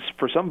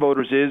some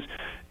voters is,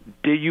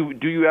 do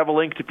you have a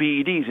link to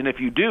PEDs? And if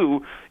you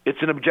do, it's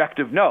an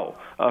objective no.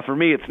 For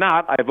me, it's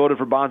not. I voted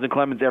for Bonds and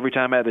Clemens every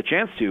time I had the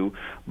chance to,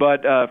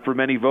 but for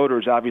many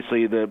voters,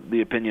 obviously, the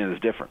opinion is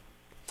different.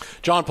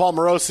 John Paul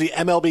Morosi,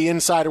 MLB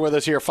Insider, with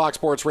us here, Fox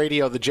Sports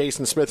Radio, the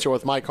Jason Smith Show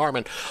with Mike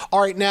Harmon.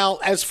 All right, now,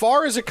 as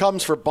far as it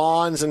comes for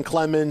Bonds and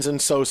Clemens and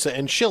Sosa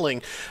and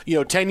Schilling,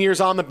 10 years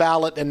on the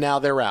ballot, and now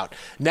they're out.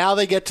 Now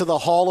they get to the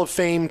Hall of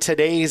Fame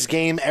Today's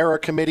Game Era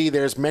Committee.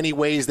 There's many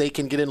ways they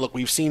can get in. Look,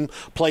 we've seen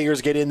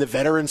players get in the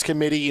Veterans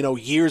Committee,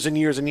 years and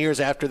years and years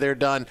after they're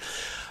done.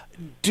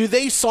 Do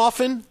they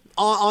soften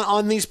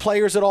on these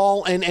players at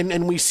all,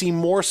 and we see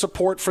more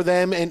support for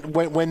them, and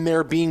when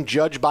they're being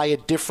judged by a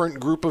different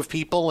group of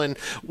people, and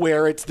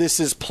where this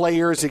is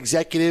players,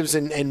 executives,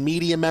 and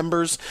media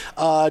members,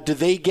 do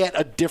they get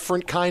a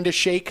different kind of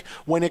shake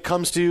when it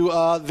comes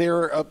to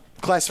their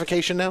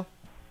classification now?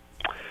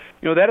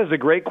 That is a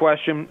great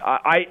question.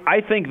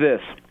 I think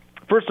this.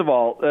 First of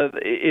all,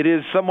 it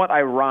is somewhat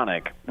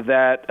ironic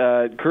that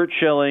Curt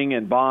Schilling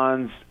and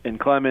Bonds and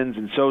Clemens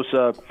and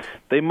Sosa,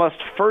 they must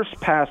first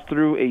pass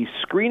through a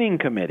screening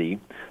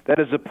committee that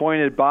is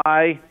appointed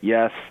by,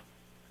 yes,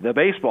 the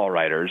baseball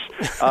writers,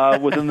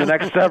 within the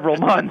next several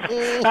months.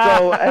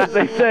 So, as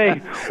they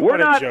say, we're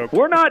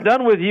not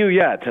done with you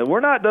yet. We're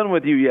not done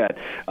with you yet.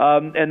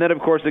 And then, of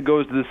course, it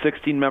goes to the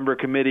 16-member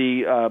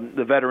committee,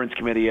 the Veterans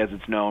Committee, as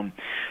it's known.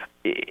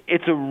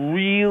 It's a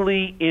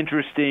really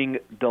interesting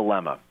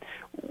dilemma.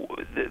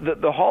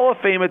 The Hall of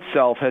Fame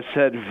itself has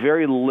said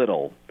very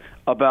little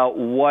about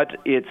what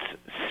its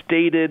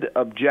stated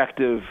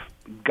objective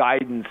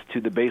guidance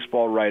to the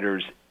baseball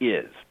writers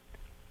is,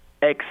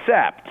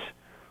 except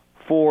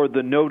for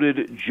the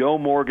noted Joe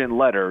Morgan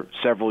letter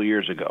several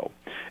years ago,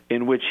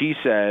 in which he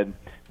said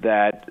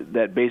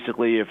that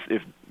basically if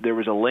there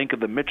was a link of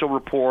the Mitchell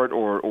report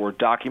or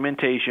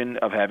documentation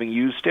of having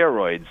used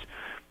steroids,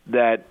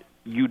 that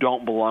you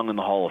don't belong in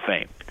the Hall of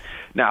Fame.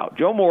 Now,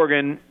 Joe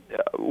Morgan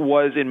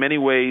was in many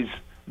ways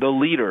the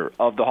leader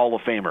of the Hall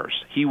of Famers.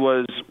 He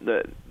was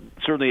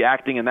certainly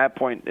acting in that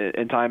point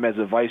in time as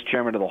a vice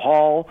chairman of the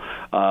Hall,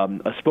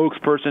 a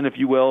spokesperson, if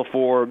you will,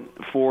 for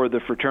the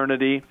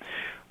fraternity.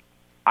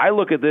 I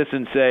look at this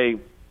and say,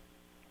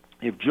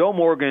 if Joe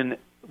Morgan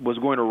was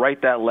going to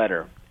write that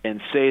letter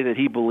and say that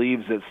he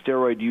believes that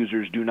steroid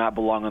users do not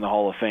belong in the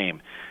Hall of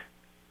Fame,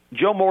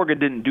 Joe Morgan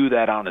didn't do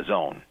that on his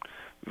own.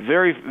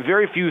 Very,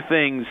 very few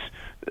things,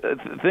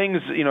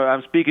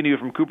 I'm speaking to you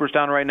from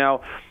Cooperstown right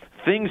now,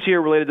 things here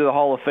related to the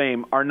Hall of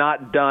Fame are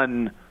not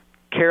done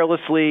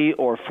carelessly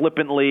or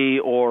flippantly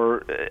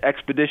or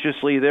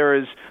expeditiously. There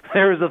is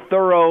a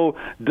thorough,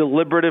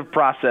 deliberative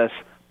process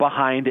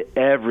behind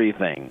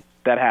everything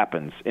that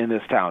happens in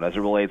this town as it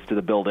relates to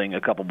the building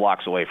a couple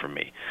blocks away from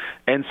me.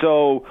 And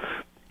so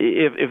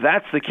if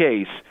that's the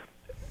case,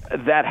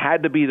 that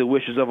had to be the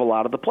wishes of a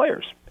lot of the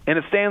players. And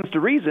it stands to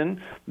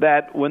reason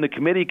that when the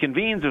committee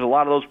convenes, there's a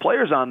lot of those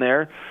players on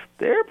there,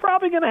 they're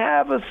probably going to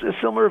have a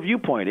similar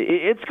viewpoint.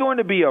 It's going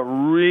to be a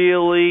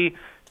really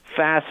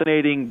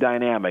fascinating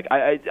dynamic.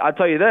 I'll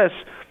tell you this,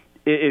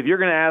 if you're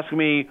going to ask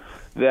me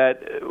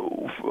that,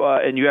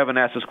 and you haven't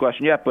asked this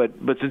question yet, but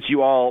since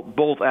you all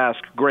both ask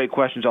great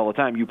questions all the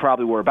time, you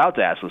probably were about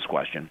to ask this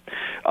question,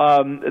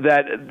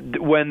 that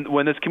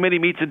when this committee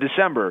meets in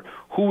December,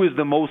 who is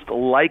the most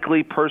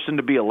likely person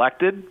to be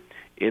elected?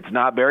 It's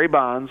not Barry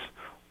Bonds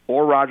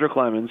or Roger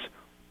Clemens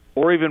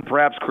or even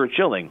perhaps Curt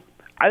Schilling.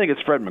 I think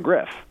it's Fred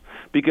McGriff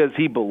because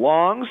he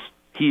belongs.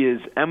 He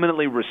is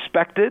eminently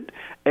respected.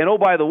 And, oh,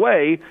 by the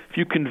way, if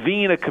you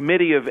convene a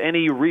committee of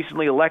any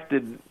recently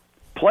elected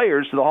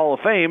players to the Hall of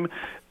Fame,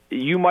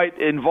 you might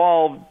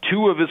involve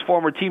two of his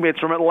former teammates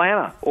from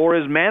Atlanta or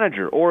his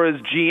manager or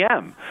his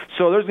GM.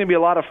 So there's going to be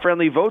a lot of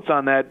friendly votes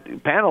on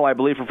that panel, I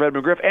believe, for Fred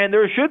McGriff, and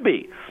there should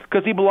be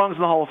because he belongs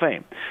in the Hall of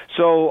Fame.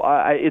 So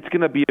it's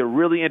going to be a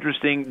really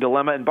interesting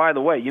dilemma. And, by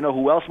the way, you know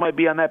who else might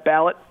be on that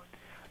ballot?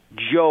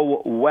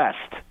 Joe West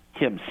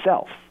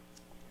himself.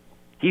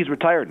 He's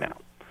retired now.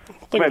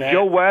 You might have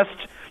Joe West.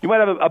 You might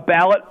have a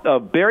ballot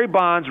of Barry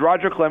Bonds,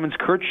 Roger Clemens,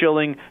 Curt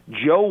Schilling,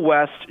 Joe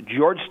West,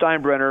 George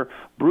Steinbrenner,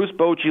 Bruce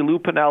Bochy, Lou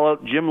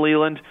Piniella, Jim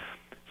Leland.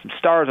 Some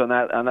stars on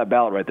that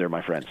ballot right there,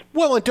 my friends.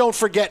 Well, and don't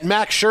forget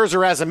Max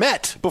Scherzer as a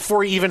Met.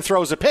 Before he even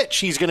throws a pitch,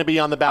 he's going to be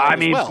on the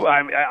ballot as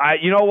well.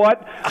 You know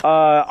what?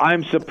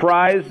 I'm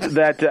surprised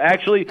that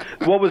actually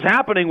what was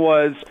happening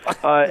was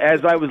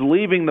as I was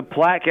leaving the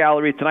plaque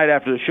gallery tonight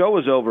after the show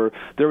was over,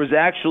 there was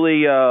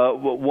actually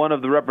one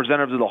of the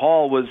representatives of the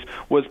hall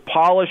was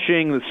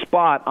polishing the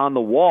spot on the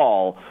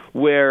wall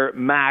where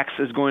Max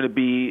is going to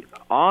be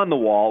on the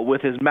wall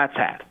with his Mets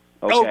hat.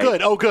 Okay.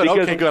 Oh, good. Because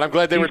okay, good. I'm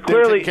glad they were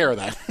taking care of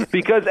that.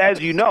 Because,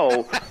 as you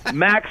know,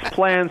 Max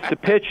plans to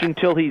pitch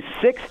until he's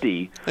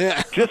 60,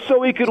 just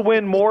so he could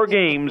win more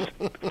games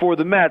for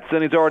the Mets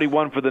than he's already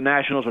won for the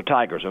Nationals or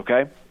Tigers,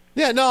 okay?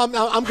 Yeah, no,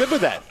 I'm good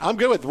with that. I'm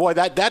good with boy,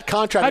 that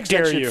contract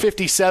extension at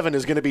 57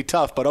 is going to be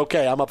tough, but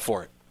okay, I'm up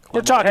for it. We're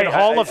talking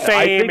Hall of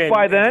Fame and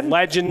by then,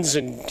 legends,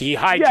 and he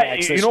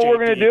hijacks you know what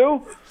we're going to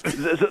do?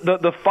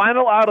 The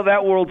final out of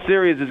that World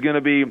Series is going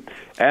to be,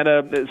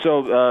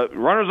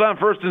 runners on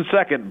first and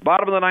second,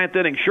 bottom of the ninth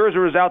inning.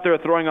 Scherzer is out there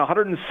throwing a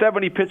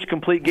 170-pitch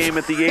complete game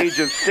at the age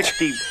of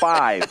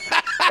 65.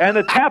 And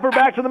the tapper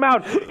back to the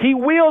mound. He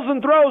wheels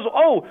and throws,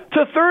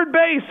 to third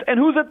base.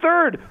 And who's at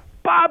third?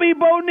 Bobby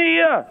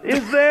Bonilla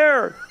is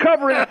there,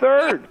 covering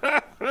third.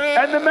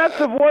 And the Mets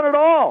have won it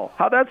all.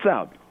 How'd that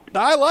sound?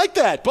 I like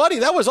that, buddy.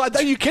 That was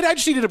you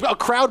just needed a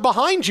crowd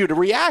behind you to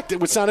react.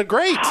 It sounded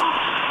great.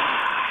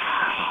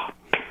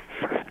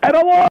 And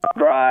a long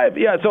drive.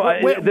 Yeah, so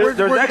there's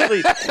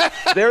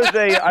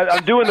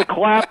I'm doing the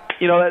clap.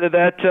 You know,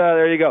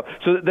 there you go.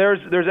 So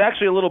there's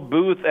actually a little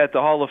booth at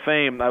the Hall of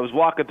Fame. I was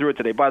walking through it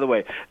today. By the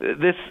way,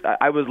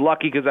 I was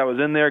lucky because I was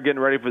in there getting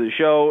ready for the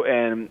show,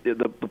 and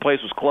the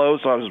place was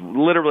closed, so I was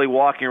literally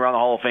walking around the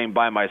Hall of Fame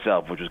by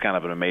myself, which was kind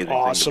of an amazing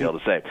thing to be able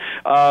to say.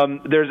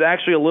 There's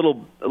actually a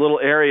little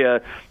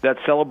area that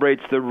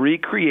celebrates the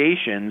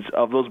recreations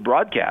of those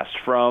broadcasts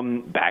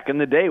from back in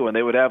the day when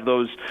they would have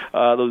those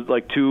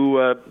like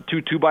two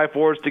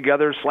 2x4s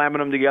together, slamming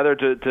them together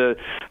to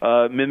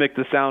mimic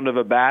the sound of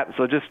a bat.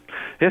 So just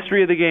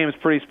history of the game is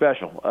pretty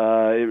special.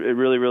 It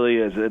really, really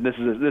is. And this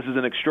is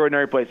an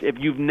extraordinary place. If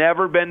you've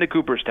never been to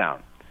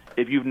Cooperstown,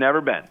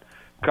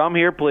 come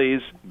here,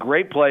 please.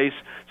 Great place.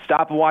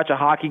 Stop and watch a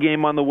hockey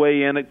game on the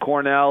way in at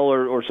Cornell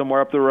or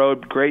somewhere up the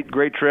road.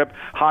 Great trip.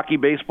 Hockey,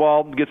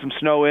 baseball, get some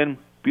snow in.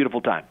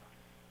 Beautiful time.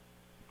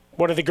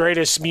 One of the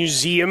greatest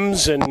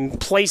museums and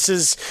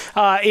places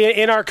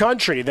in our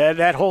country.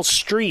 That whole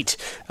street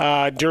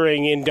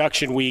during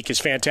induction week is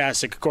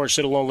fantastic. Of course,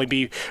 it'll only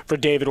be for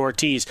David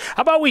Ortiz.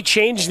 How about we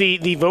change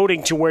the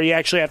voting to where you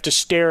actually have to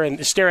stare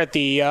at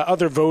the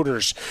other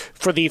voters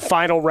for the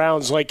final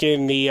rounds, like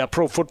in the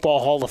Pro Football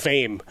Hall of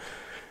Fame?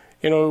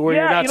 Where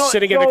you're not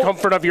sitting in the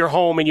comfort of your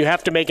home and you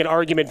have to make an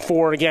argument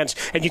for and against,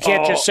 and you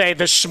can't just say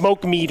the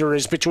smoke meter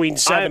is between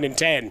 7 and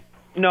 10.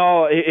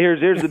 No,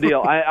 here's the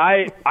deal.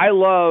 I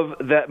love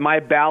that my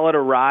ballot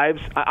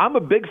arrives. I'm a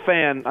big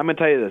fan. I'm going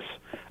to tell you this.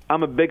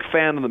 I'm a big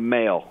fan of the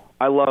mail.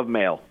 I love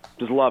mail.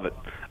 Just love it.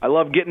 I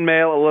love getting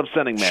mail. I love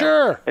sending mail.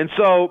 Sure. And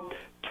so,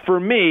 for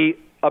me,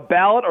 a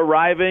ballot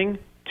arriving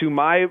to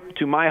my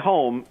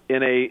home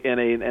in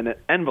an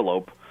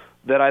envelope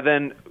that I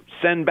then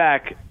send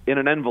back in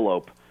an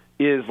envelope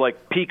is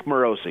like peak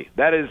Morosi.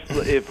 That is,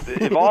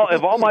 if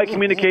all my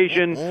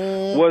communication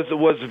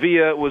was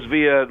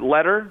via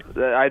letter,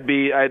 I'd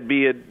be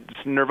a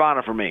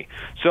nirvana for me.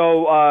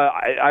 So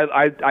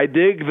I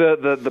dig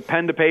the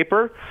pen to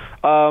paper,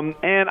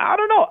 and I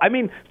don't know. I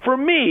mean, for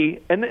me,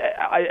 and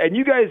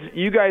you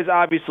guys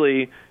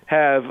obviously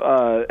have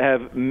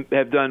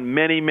done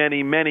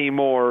many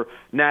more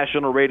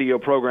national radio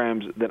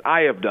programs than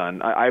I have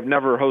done. I've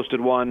never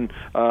hosted one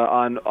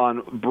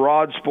on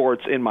broad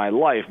sports in my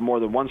life, more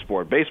than one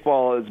sport.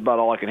 Baseball is about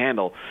all I can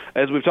handle.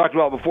 As we've talked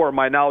about before,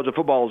 my knowledge of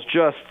football is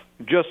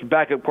just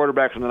backup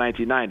quarterbacks from the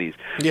 1990s.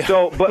 Yeah.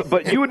 So,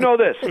 but you would know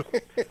this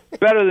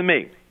better than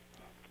me.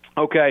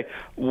 Okay,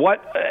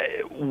 what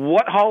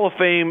Hall of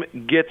Fame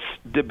gets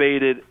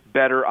debated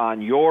better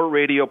on your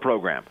radio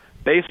program,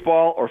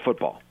 baseball or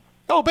football?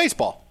 Oh,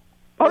 baseball.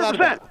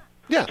 100%.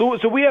 Yeah.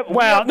 So we have.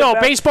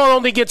 Baseball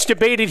only gets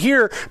debated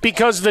here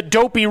because the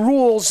dopey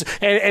rules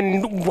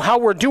and how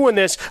we're doing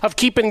this of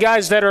keeping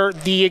guys that are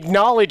the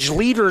acknowledged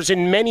leaders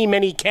in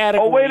many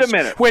categories. Oh, wait a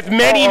minute. With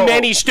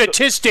many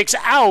statistics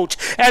out,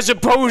 as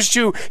opposed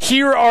to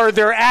here are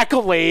their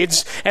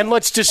accolades and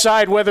let's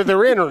decide whether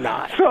they're in or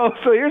not. So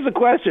here's the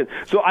question.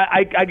 So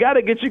I got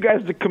to get you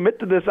guys to commit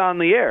to this on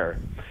the air.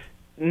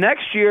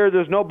 Next year,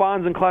 there's no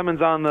Bonds and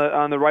Clemens on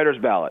the writer's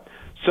ballot.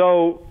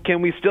 So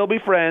can we still be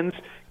friends?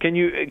 Can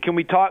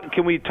we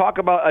talk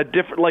about a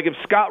different, like if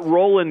Scott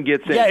Rowland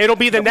gets in? Yeah, it'll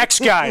be the next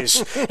guys,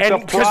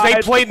 and because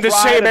they played in the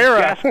same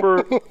era.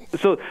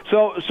 So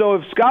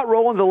if Scott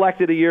Rowland's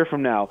elected a year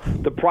from now,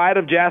 the pride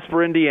of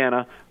Jasper,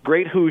 Indiana,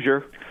 great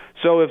Hoosier.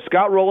 So if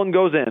Scott Rowland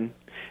goes in,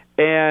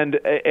 and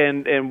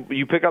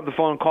you pick up the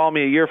phone and call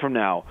me a year from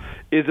now,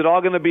 is it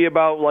all going to be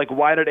about, like,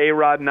 why did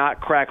A-Rod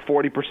not crack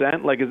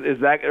 40%? Like,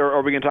 is that, or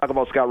are we going to talk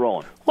about Scott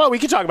Rowland? Well, we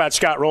can talk about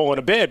Scott Rowland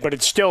a bit, but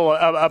it's still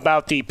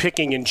about the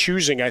picking and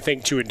choosing, I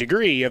think, to a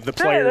degree, of the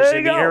players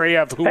in the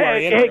area of who are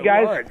in Hey, or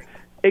guys, aren't.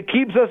 It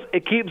keeps us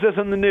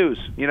in the news,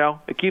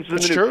 It keeps us in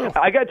the news. True.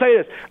 I got to tell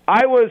you this.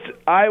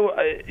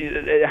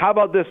 How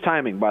about this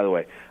timing, by the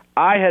way?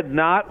 I had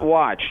not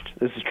watched,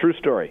 this is a true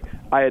story,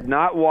 I had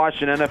not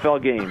watched an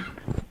NFL game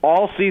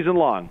all season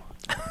long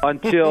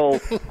until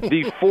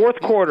the fourth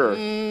quarter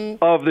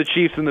of the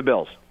Chiefs and the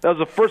Bills. That was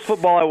the first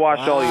football I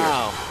watched all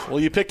year. Well,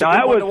 you picked a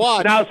good one to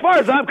watch. Now, as far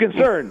as I'm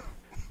concerned,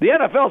 the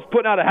NFL's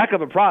putting out a heck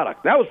of a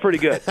product. That was pretty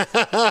good.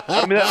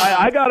 I mean,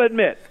 I got to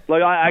admit,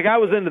 I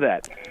was into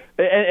that.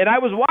 And I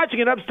was watching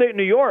in upstate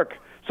New York,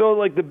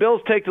 so, the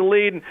Bills take the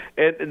lead,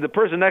 and the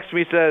person next to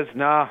me says,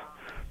 nah,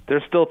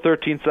 there's still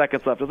 13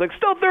 seconds left. I was like,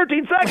 still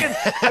 13 seconds?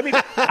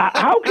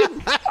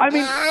 I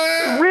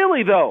mean,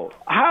 really though,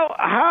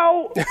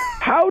 how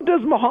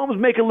does Mahomes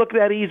make it look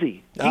that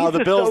easy?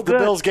 The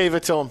Bills gave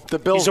it to him. The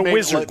Bills He's a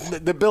wizard.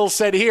 The Bills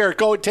said, "Here,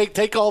 go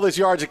take all these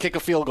yards and kick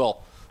a field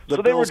goal." So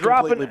they were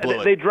dropping.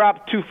 They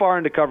dropped too far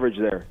into coverage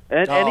there,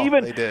 and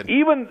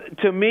even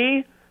to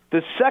me,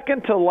 the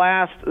second to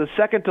last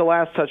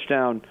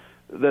touchdown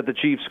that the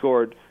Chiefs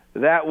scored.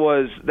 That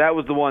was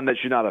the one that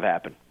should not have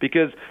happened,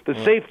 because the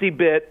safety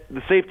bit,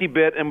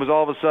 and was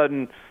all of a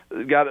sudden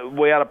got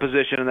way out of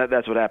position, and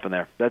that's what happened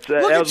there. Look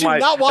at you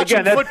not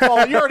watching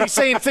football. You're already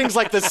saying things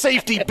like the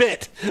safety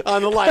bit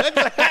on the line.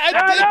 I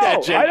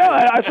know.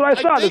 That's what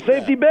I saw. The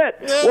safety bit.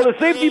 Well, the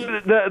safety,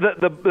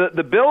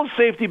 the Bills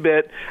safety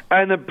bit,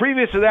 and the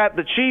previous to that,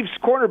 the Chiefs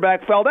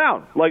cornerback fell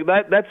down. Like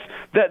that's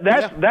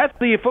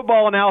the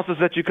football analysis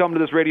that you come to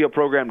this radio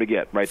program to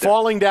get. Right there.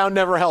 Falling down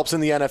never helps in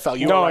the NFL.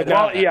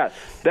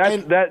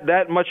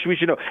 That much we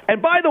should know.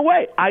 And by the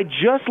way, I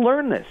just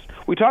learned this.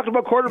 We talked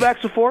about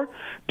quarterbacks before.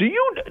 Do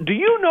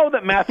you know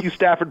that Matthew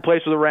Stafford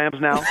plays for the Rams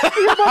now?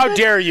 How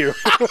dare you?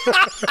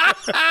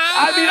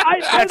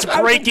 That's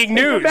breaking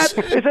news.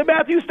 They said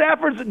Matthew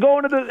Stafford's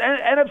going to the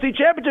NFC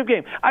Championship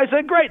game. I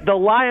said, great. The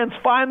Lions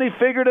finally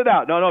figured it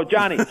out. No,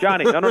 Johnny. No.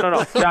 Johnny,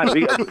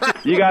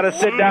 you got to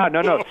sit down.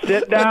 No,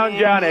 sit down,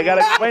 Johnny. I got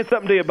to explain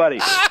something to you, buddy.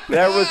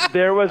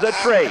 There was a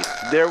trade.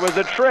 There was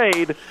a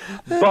trade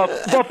before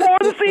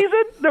the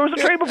season. There was a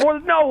trade before.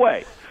 No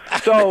way.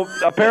 So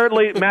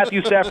apparently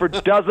Matthew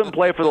Stafford doesn't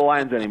play for the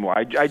Lions anymore.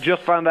 I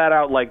just found that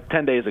out like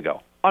 10 days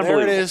ago.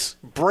 There it is.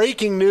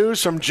 Breaking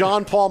news from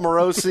John Paul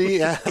Morosi.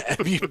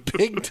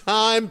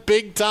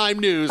 big time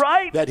news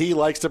that he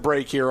likes to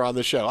break here on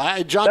the show.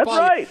 John Paul,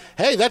 right.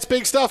 Hey, that's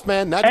big stuff,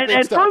 man. That's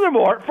big stuff.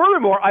 Furthermore,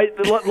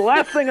 the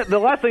last thing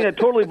that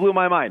totally blew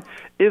my mind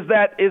is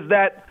that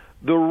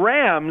the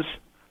Rams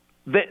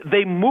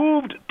they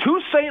moved to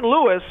St.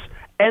 Louis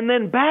and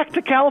then back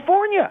to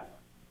California.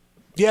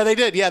 Yeah, they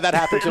did. Yeah, that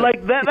happened too.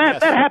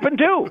 That happened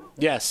too.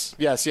 Yes.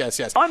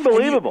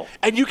 Unbelievable.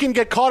 And you can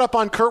get caught up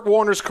on Kurt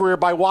Warner's career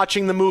by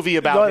watching the movie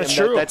about him. That's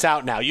true. That's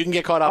out now. You can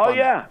get caught up on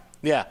that.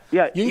 Yeah.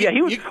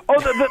 He was.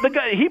 The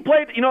guy he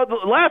played. The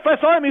last I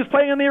saw him, he was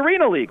playing in the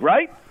Arena League,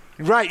 right?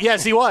 Right.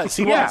 Yes, he was.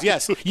 He was.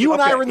 Yes. You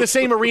and I were in the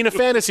same Arena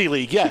Fantasy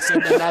League. Yes,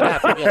 and that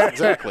happened. Yes,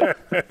 exactly.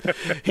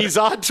 He's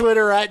on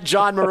Twitter at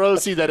John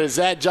Morosi. That is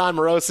at John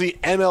Morosi,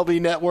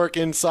 MLB Network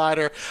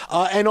insider,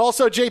 and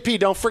also JP.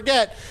 Don't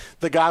forget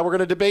the guy we're going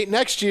to debate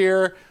next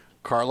year.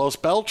 Carlos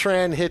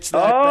Beltran hits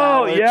that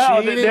ballot.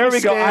 There we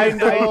go. I knew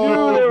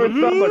there was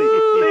somebody.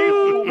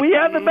 See, we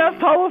have the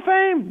best Hall of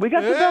Fame. We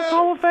got the best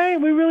Hall of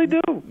Fame. We really do.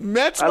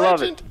 Mets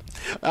legend.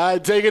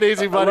 Take it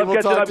easy, buddy.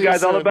 We'll talk to you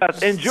guys. All the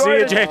best.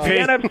 Enjoy the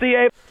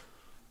NFCA.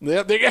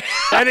 Yep,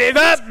 I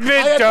had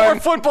more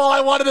football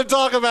I wanted to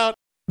talk about.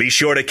 Be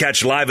sure to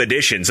catch live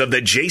editions of The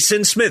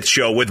Jason Smith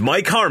Show with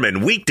Mike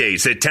Harmon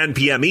weekdays at 10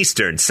 p.m.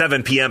 Eastern,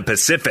 7 p.m.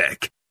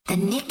 Pacific. The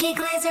Nikki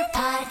Glaser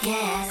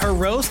Podcast. Her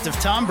roast of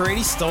Tom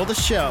Brady stole the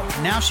show.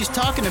 Now she's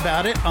talking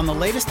about it on the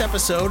latest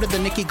episode of the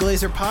Nikki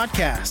Glaser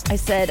Podcast. I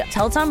said,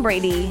 tell Tom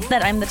Brady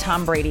that I'm the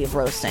Tom Brady of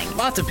roasting.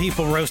 Lots of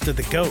people roasted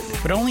the GOAT,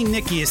 but only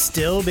Nikki is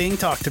still being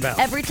talked about.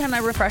 Every time I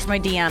refresh my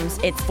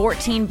DMs, it's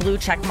 14 blue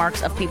check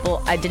marks of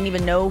people I didn't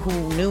even know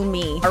who knew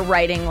me are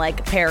writing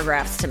like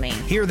paragraphs to me.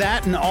 Hear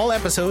that in all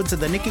episodes of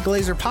the Nikki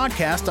Glaser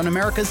Podcast on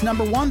America's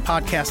 #1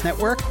 podcast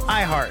network,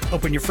 iHeart.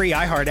 Open your free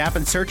iHeart app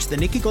and search the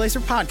Nikki Glaser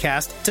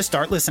Podcast to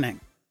start listening.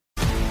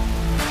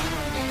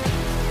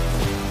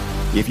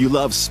 If you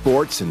love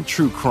sports and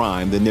true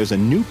crime, then there's a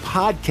new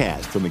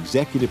podcast from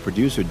executive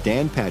producer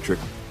Dan Patrick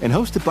and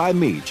hosted by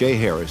me, Jay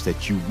Harris,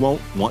 that you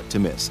won't want to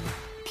miss.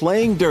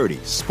 Playing Dirty: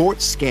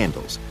 Sports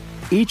Scandals.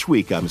 Each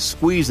week, I'm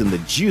squeezing the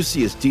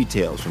juiciest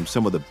details from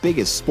some of the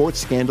biggest sports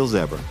scandals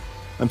ever.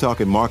 I'm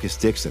talking Marcus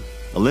Dixon,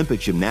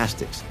 Olympic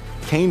gymnastics,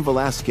 Cain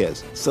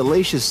Velasquez,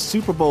 salacious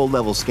Super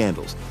Bowl-level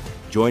scandals.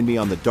 Join me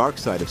on the dark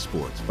side of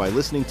sports by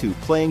listening to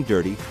Playing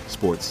Dirty: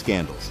 Sports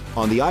Scandals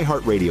on the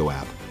iHeartRadio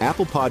app,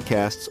 Apple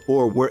Podcasts,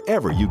 or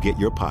wherever you get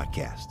your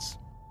podcasts.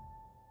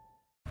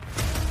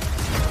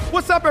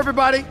 What's up,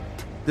 everybody?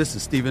 This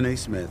is Stephen A.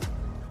 Smith.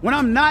 When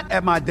I'm not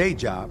at my day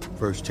job,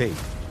 First Take,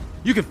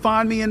 you can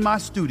find me in my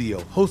studio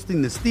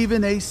hosting the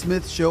Stephen A.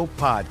 Smith Show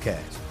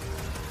podcast.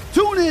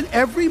 Tune in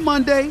every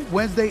Monday,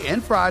 Wednesday,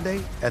 and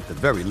Friday, at the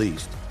very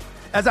least,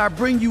 as I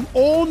bring you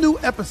all new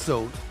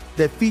episodes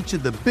that feature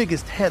the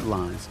biggest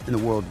headlines in the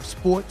world of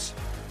sports,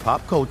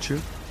 pop culture,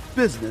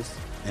 business,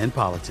 and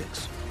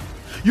politics.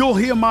 You'll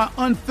hear my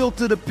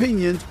unfiltered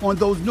opinions on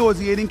those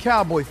nauseating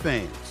Cowboy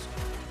fans,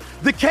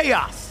 the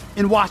chaos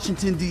in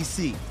Washington,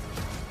 D.C.,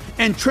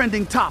 and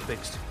trending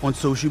topics on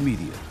social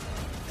media,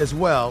 as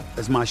well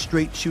as my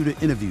straight shooter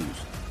interviews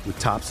with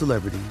top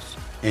celebrities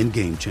and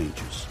game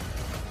changers.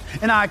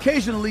 And I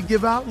occasionally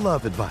give out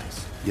love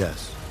advice.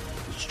 Yes,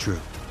 it's true.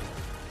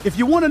 If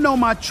you want to know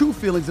my true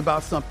feelings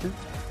about something,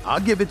 I'll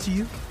give it to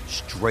you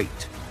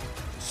straight.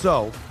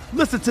 So,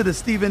 listen to the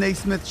Stephen A.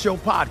 Smith Show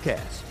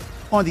podcast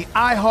on the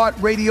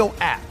iHeartRadio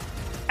app,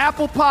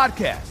 Apple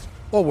Podcasts,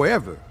 or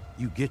wherever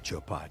you get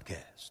your podcast.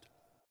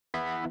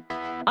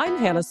 I'm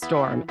Hannah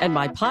Storm, and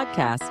my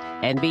podcast,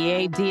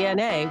 NBA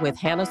DNA with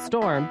Hannah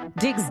Storm,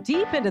 digs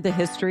deep into the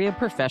history of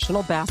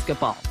professional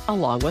basketball,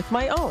 along with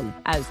my own,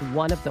 as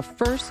one of the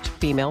first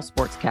female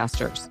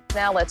sportscasters.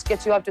 Now let's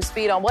get you up to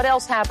speed on what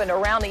else happened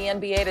around the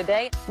NBA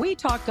today. We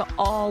talked to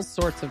all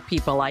sorts of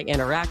people I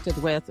interacted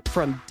with,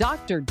 from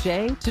Dr.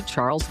 J to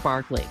Charles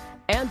Barkley,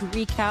 and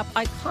recap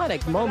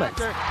iconic moments.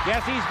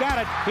 Yes, he's got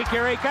it.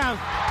 Here he comes.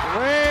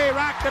 Way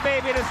rock the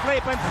baby to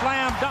sleep and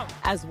slam dunk.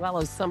 As well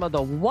as some of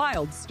the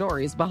wild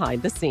stories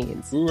behind the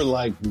scenes. We were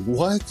like,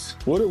 what?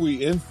 What are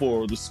we in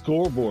for? The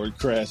scoreboard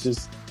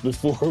crashes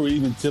before we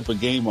even tip a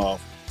game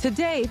off.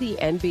 Today, the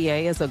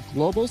NBA is a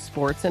global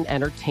sports and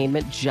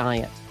entertainment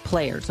giant.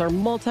 Players are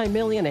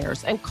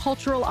multimillionaires and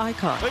cultural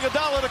icons.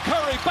 Iguodala to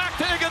Curry, back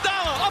to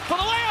Iguodala, up for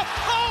the layup.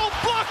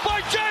 Oh, blocked by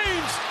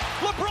James.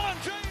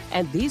 LeBron James.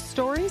 And these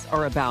stories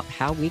are about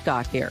how we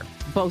got here,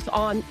 both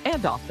on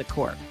and off the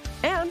court.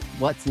 And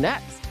what's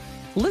next?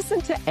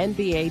 Listen to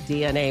NBA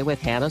DNA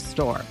with Hannah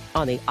Storm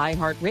on the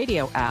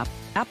iHeartRadio app,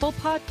 Apple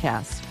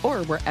Podcasts,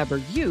 or wherever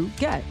you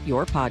get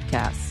your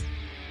podcasts.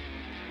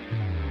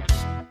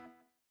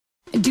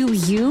 Do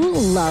you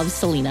love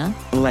Selena?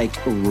 Like,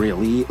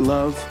 really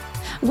love?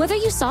 Whether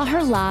you saw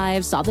her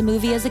live, saw the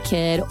movie as a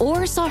kid,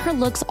 or saw her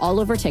looks all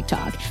over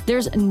TikTok,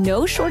 there's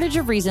no shortage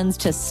of reasons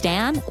to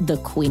stan the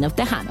Queen of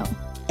Tejano.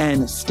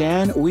 And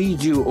Stan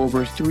Weeju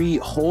over 3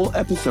 whole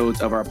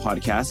episodes of our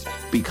podcast,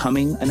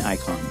 Becoming an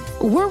Icon.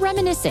 We're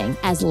reminiscing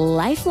as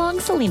lifelong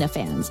Selena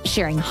fans,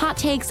 sharing hot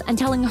takes and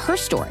telling her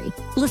story.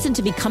 Listen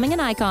to Becoming an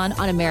Icon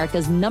on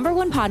America's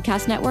 #1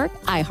 podcast network,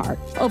 iHeart.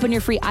 Open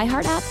your free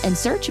iHeart app and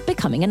search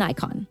Becoming an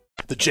Icon.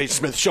 The Jason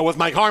Smith Show with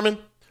Mike Harmon,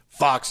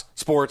 Fox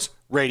Sports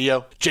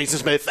Radio. Jason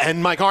Smith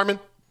and Mike Harmon.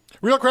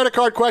 Real credit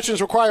card questions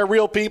require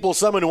real people,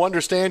 someone who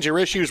understands your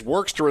issues,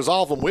 works to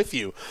resolve them with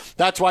you.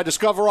 That's why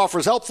Discover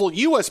offers helpful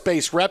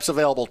U.S.-based reps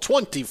available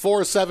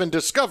 24/7.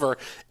 Discover,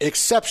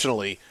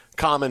 exceptionally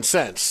common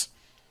sense.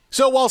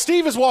 So while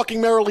Steve is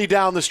walking merrily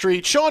down the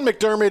street, Sean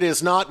McDermott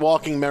is not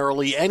walking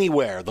merrily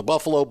anywhere. The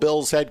Buffalo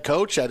Bills head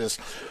coach at his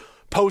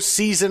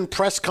postseason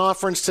press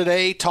conference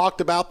today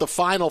talked about the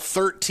final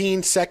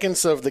 13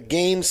 seconds of the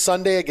game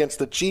Sunday against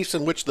the Chiefs,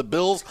 in which the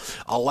Bills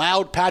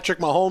allowed Patrick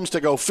Mahomes to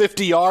go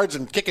 50 yards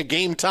and kick a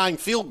game-tying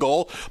field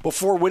goal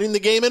before winning the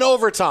game in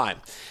overtime.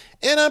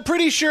 And I'm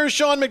pretty sure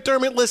Sean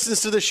McDermott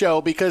listens to the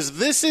show, because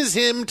this is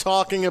him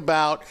talking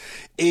about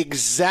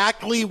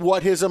exactly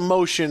what his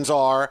emotions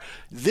are.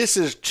 This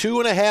is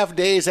 2.5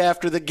 days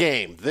after the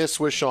game. This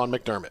was Sean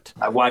McDermott.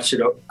 I watched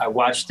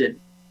it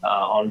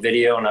on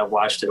video, and I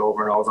watched it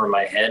over and over in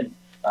my head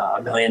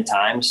a million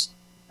times,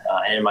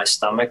 and in my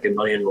stomach a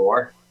million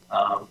more.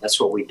 That's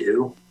what we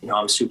do.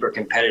 I'm super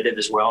competitive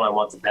as well, and I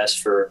want the best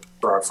for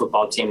our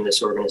football team,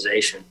 this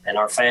organization, and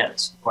our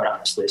fans, quite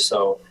honestly.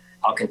 So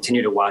I'll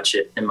continue to watch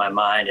it in my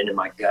mind and in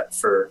my gut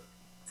for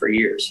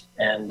years.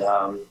 And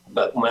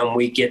but when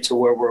we get to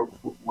where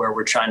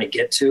we're trying to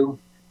get to,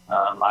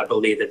 I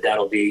believe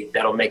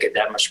that'll make it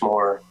that much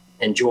more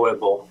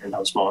enjoyable in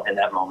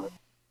that moment.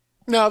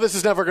 No, this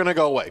is never going to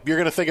go away. You're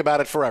going to think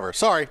about it forever.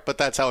 Sorry, but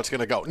that's how it's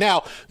going to go.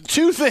 Now,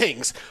 2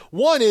 things.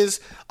 One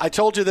is, I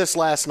told you this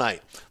last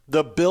night,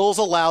 the Bills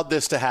allowed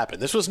this to happen.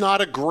 This was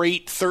not a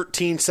great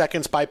 13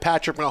 seconds by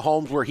Patrick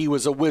Mahomes where he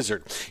was a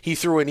wizard. He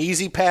threw an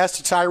easy pass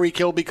to Tyreek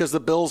Hill because the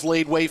Bills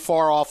laid way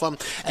far off him,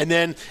 and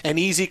then an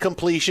easy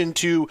completion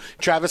to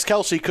Travis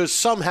Kelce because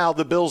somehow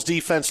the Bills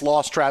defense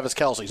lost Travis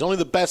Kelce. He's only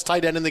the best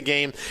tight end in the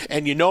game,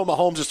 and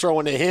Mahomes is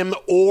throwing to him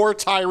or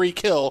Tyreek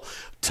Hill.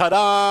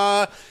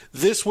 Ta-da!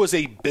 This was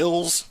a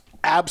Bills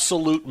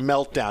absolute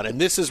meltdown,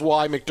 and this is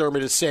why McDermott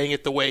is saying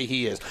it the way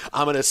he is.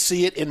 I'm going to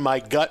see it in my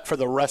gut for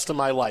the rest of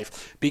my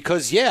life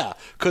because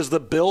the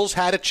Bills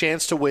had a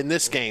chance to win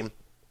this game,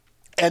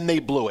 and they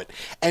blew it.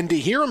 And to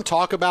hear him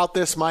talk about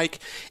this, Mike,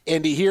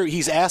 and to hear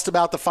he's asked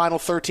about the final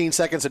 13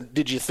 seconds, and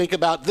did you think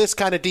about this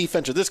kind of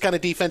defense or this kind of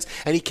defense?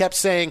 And he kept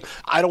saying,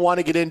 I don't want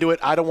to get into it.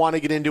 I don't want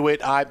to get into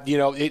it.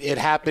 It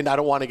happened. I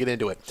don't want to get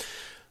into it.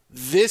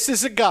 This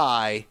is a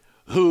guy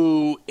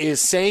who is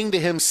saying to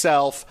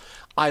himself,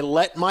 I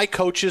let my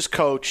coaches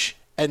coach,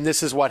 and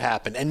this is what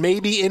happened. And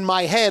maybe in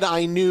my head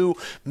I knew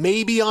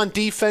maybe on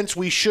defense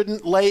we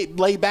shouldn't lay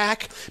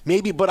back,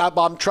 but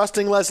I'm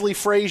trusting Leslie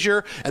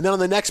Frazier. And then on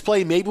the next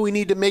play, maybe we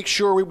need to make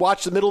sure we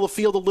watch the middle of the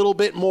field a little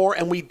bit more,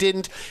 and we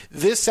didn't.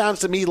 This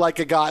sounds to me like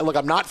a guy, look,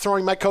 I'm not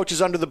throwing my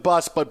coaches under the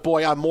bus, but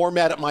boy, I'm more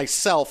mad at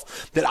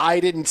myself that I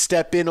didn't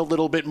step in a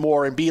little bit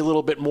more and be a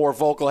little bit more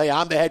vocal. Hey,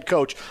 I'm the head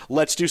coach.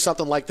 Let's do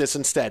something like this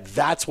instead.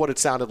 That's what it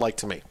sounded like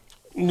to me.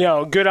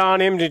 No, good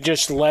on him to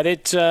just let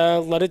it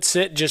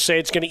sit, just say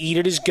it's going to eat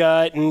at his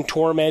gut and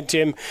torment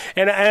him.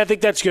 And I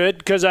think that's good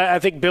because I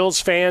think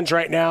Bills fans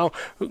right now,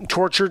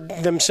 tortured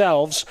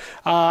themselves,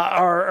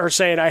 are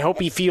saying, I hope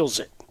he feels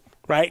it.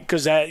 Right,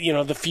 because that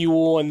the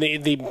fuel and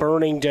the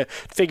burning to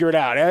figure it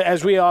out,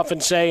 as we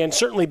often say, and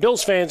certainly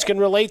Bills fans can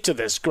relate to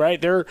this.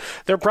 Right, they're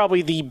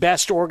probably the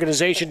best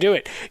organization to do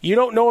it. You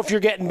don't know if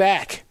you're getting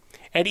back,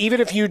 and even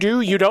if you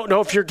do, you don't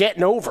know if you're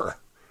getting over.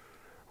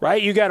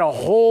 Right, you got a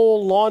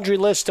whole laundry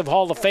list of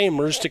Hall of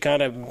Famers to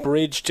kind of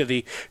bridge to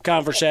the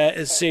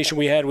conversation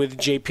we had with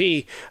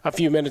JP a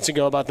few minutes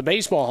ago about the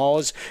baseball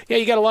halls. Yeah,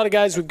 you got a lot of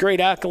guys with great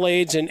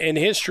accolades and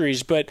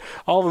histories, but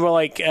all of them are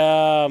like,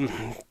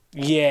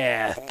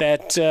 yeah,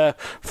 that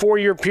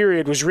 4-year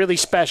period was really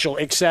special,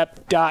 except ...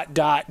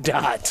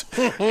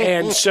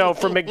 And so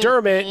for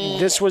McDermott,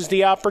 this was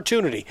the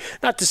opportunity.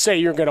 Not to say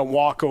you're going to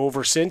walk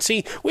over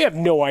Cincy. We have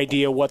no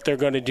idea what they're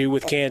going to do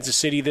with Kansas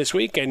City this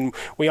week, and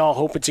we all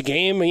hope it's a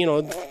game.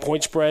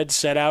 Point spread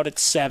set out at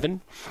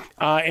 7,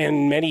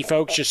 and many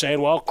folks are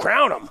saying, well,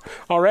 crown them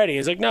already.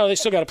 It's like, no, they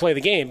still got to play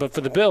the game. But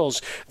for the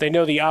Bills, they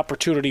know the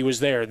opportunity was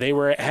there. They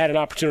had an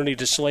opportunity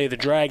to slay the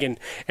dragon,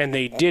 and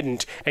they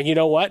didn't. And you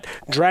know what?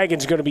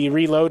 Dragon's going to be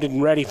reloaded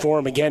and ready for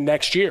them again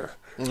next year.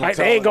 Right?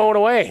 They ain't going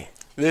away.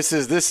 This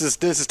is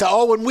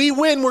when we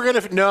win, we're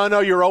going to no,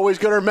 you're always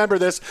going to remember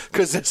this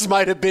because this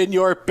might have been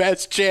your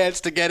best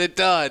chance to get it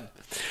done.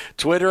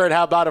 Twitter at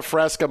How About a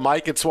Fresca,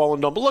 Mike at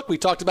Swollen Dome. But look, we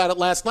talked about it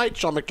last night.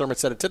 Sean McDermott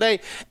said it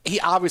today. He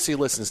obviously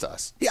listens to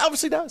us. He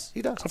obviously does.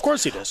 He does. Of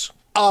course he does.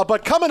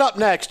 But coming up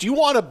next, you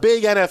want a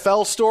big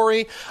NFL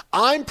story?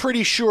 I'm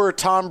pretty sure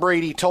Tom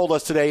Brady told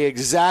us today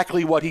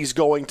exactly what he's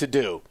going to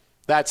do.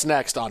 That's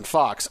next on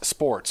Fox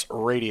Sports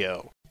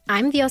Radio.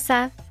 I'm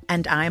Diosa.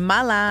 And I'm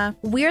Mala.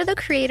 We're the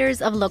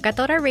creators of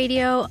Locatora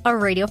Radio, a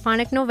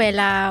radiophonic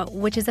novela,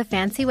 which is a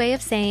fancy way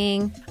of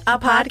saying a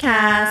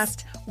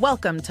podcast.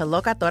 Welcome to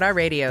Locatora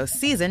Radio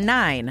Season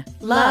 9.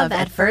 Love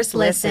at First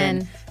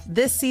Listen.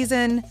 This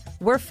season,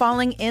 we're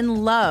falling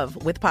in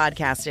love with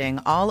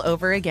podcasting all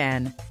over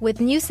again. With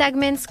new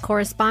segments,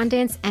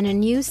 correspondence, and a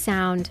new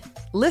sound.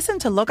 Listen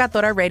to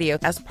Locatora Radio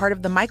as part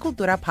of the My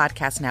Cultura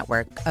Podcast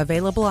Network,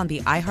 available on the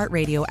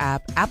iHeartRadio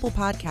app, Apple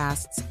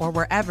Podcasts, or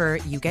wherever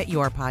you get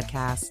your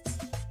podcasts.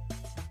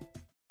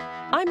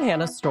 I'm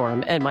Hannah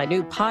Storm, and my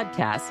new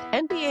podcast,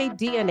 NBA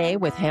DNA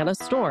with Hannah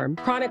Storm,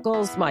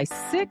 chronicles my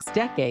 6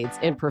 decades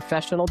in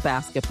professional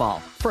basketball.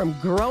 From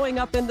growing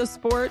up in the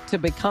sport to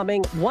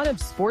becoming one of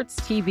sports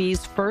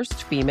TV's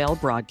first female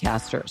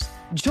broadcasters.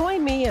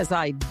 Join me as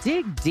I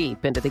dig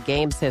deep into the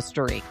game's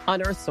history,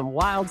 unearth some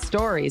wild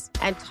stories,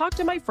 and talk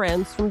to my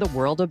friends from the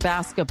world of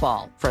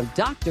basketball, from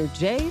Dr.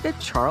 J to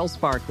Charles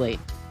Barkley.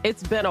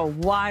 It's been a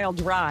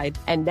wild ride,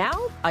 and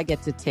now I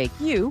get to take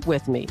you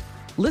with me.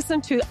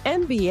 Listen to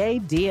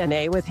NBA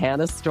DNA with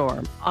Hannah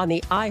Storm on the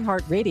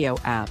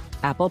iHeartRadio app,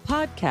 Apple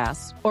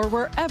Podcasts, or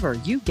wherever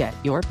you get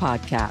your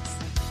podcasts.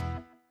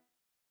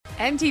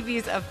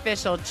 MTV's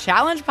official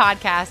Challenge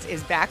podcast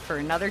is back for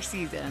another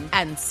season.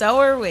 And so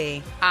are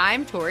we.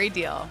 I'm Tori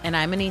Deal. And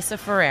I'm Anissa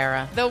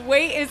Ferreira. The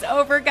wait is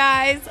over,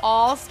 guys.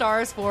 All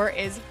Stars 4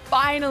 is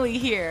finally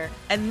here.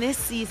 And this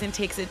season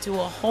takes it to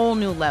a whole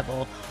new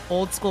level.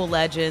 Old school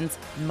legends,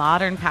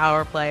 modern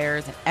power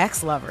players, and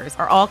ex-lovers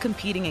are all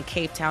competing in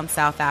Cape Town,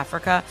 South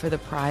Africa for the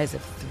prize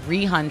of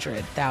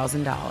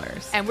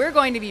 $300,000. And we're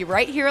going to be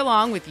right here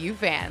along with you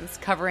fans,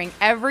 covering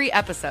every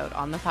episode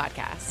on the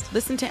podcast.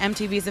 Listen to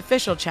MTV's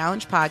official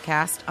Challenge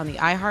podcast on the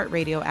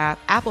iHeartRadio app,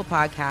 Apple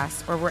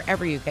Podcasts, or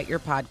wherever you get your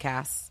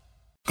podcasts.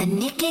 The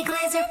Nikki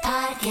Glaser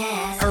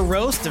Podcast. Her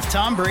roast of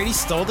Tom Brady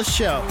stole the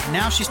show.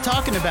 Now she's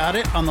talking about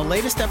it on the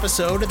latest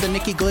episode of the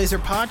Nikki Glaser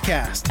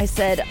Podcast. I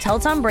said, tell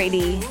Tom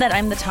Brady that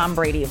I'm the Tom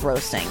Brady of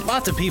roasting.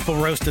 Lots of people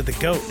roasted the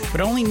GOAT,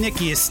 but only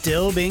Nikki is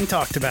still being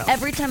talked about.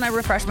 Every time I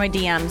refresh my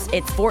DMs,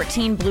 it's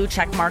 14 blue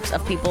check marks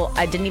of people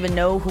I didn't even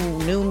know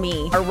who knew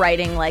me are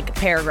writing like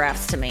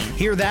paragraphs to me.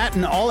 Hear that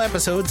in all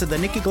episodes of the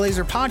Nikki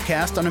Glaser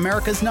Podcast on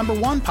America's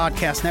 #1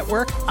 podcast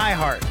network,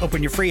 iHeart.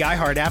 Open your free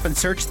iHeart app and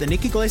search the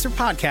Nikki Glaser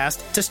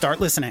Podcast to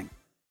start listening.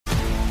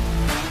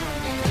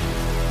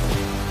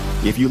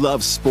 If you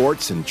love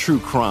sports and true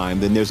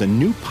crime, then there's a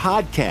new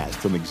podcast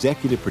from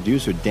executive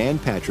producer Dan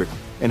Patrick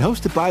and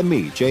hosted by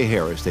me, Jay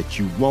Harris, that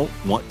you won't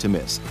want to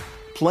miss.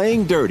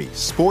 Playing Dirty: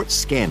 Sports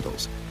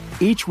Scandals.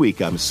 Each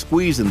week, I'm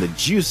squeezing the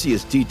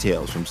juiciest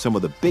details from some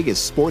of the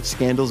biggest sports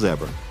scandals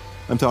ever.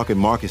 I'm talking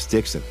Marcus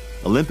Dixon,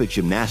 Olympic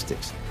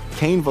gymnastics,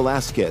 Cain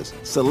Velasquez,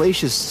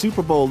 salacious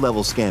Super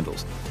Bowl-level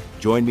scandals.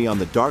 Join me on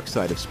the dark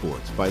side of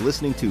sports by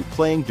listening to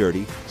Playing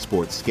Dirty: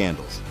 Sports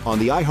Scandals on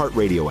the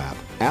iHeartRadio app,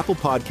 Apple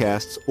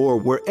Podcasts, or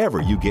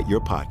wherever you get your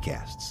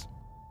podcasts.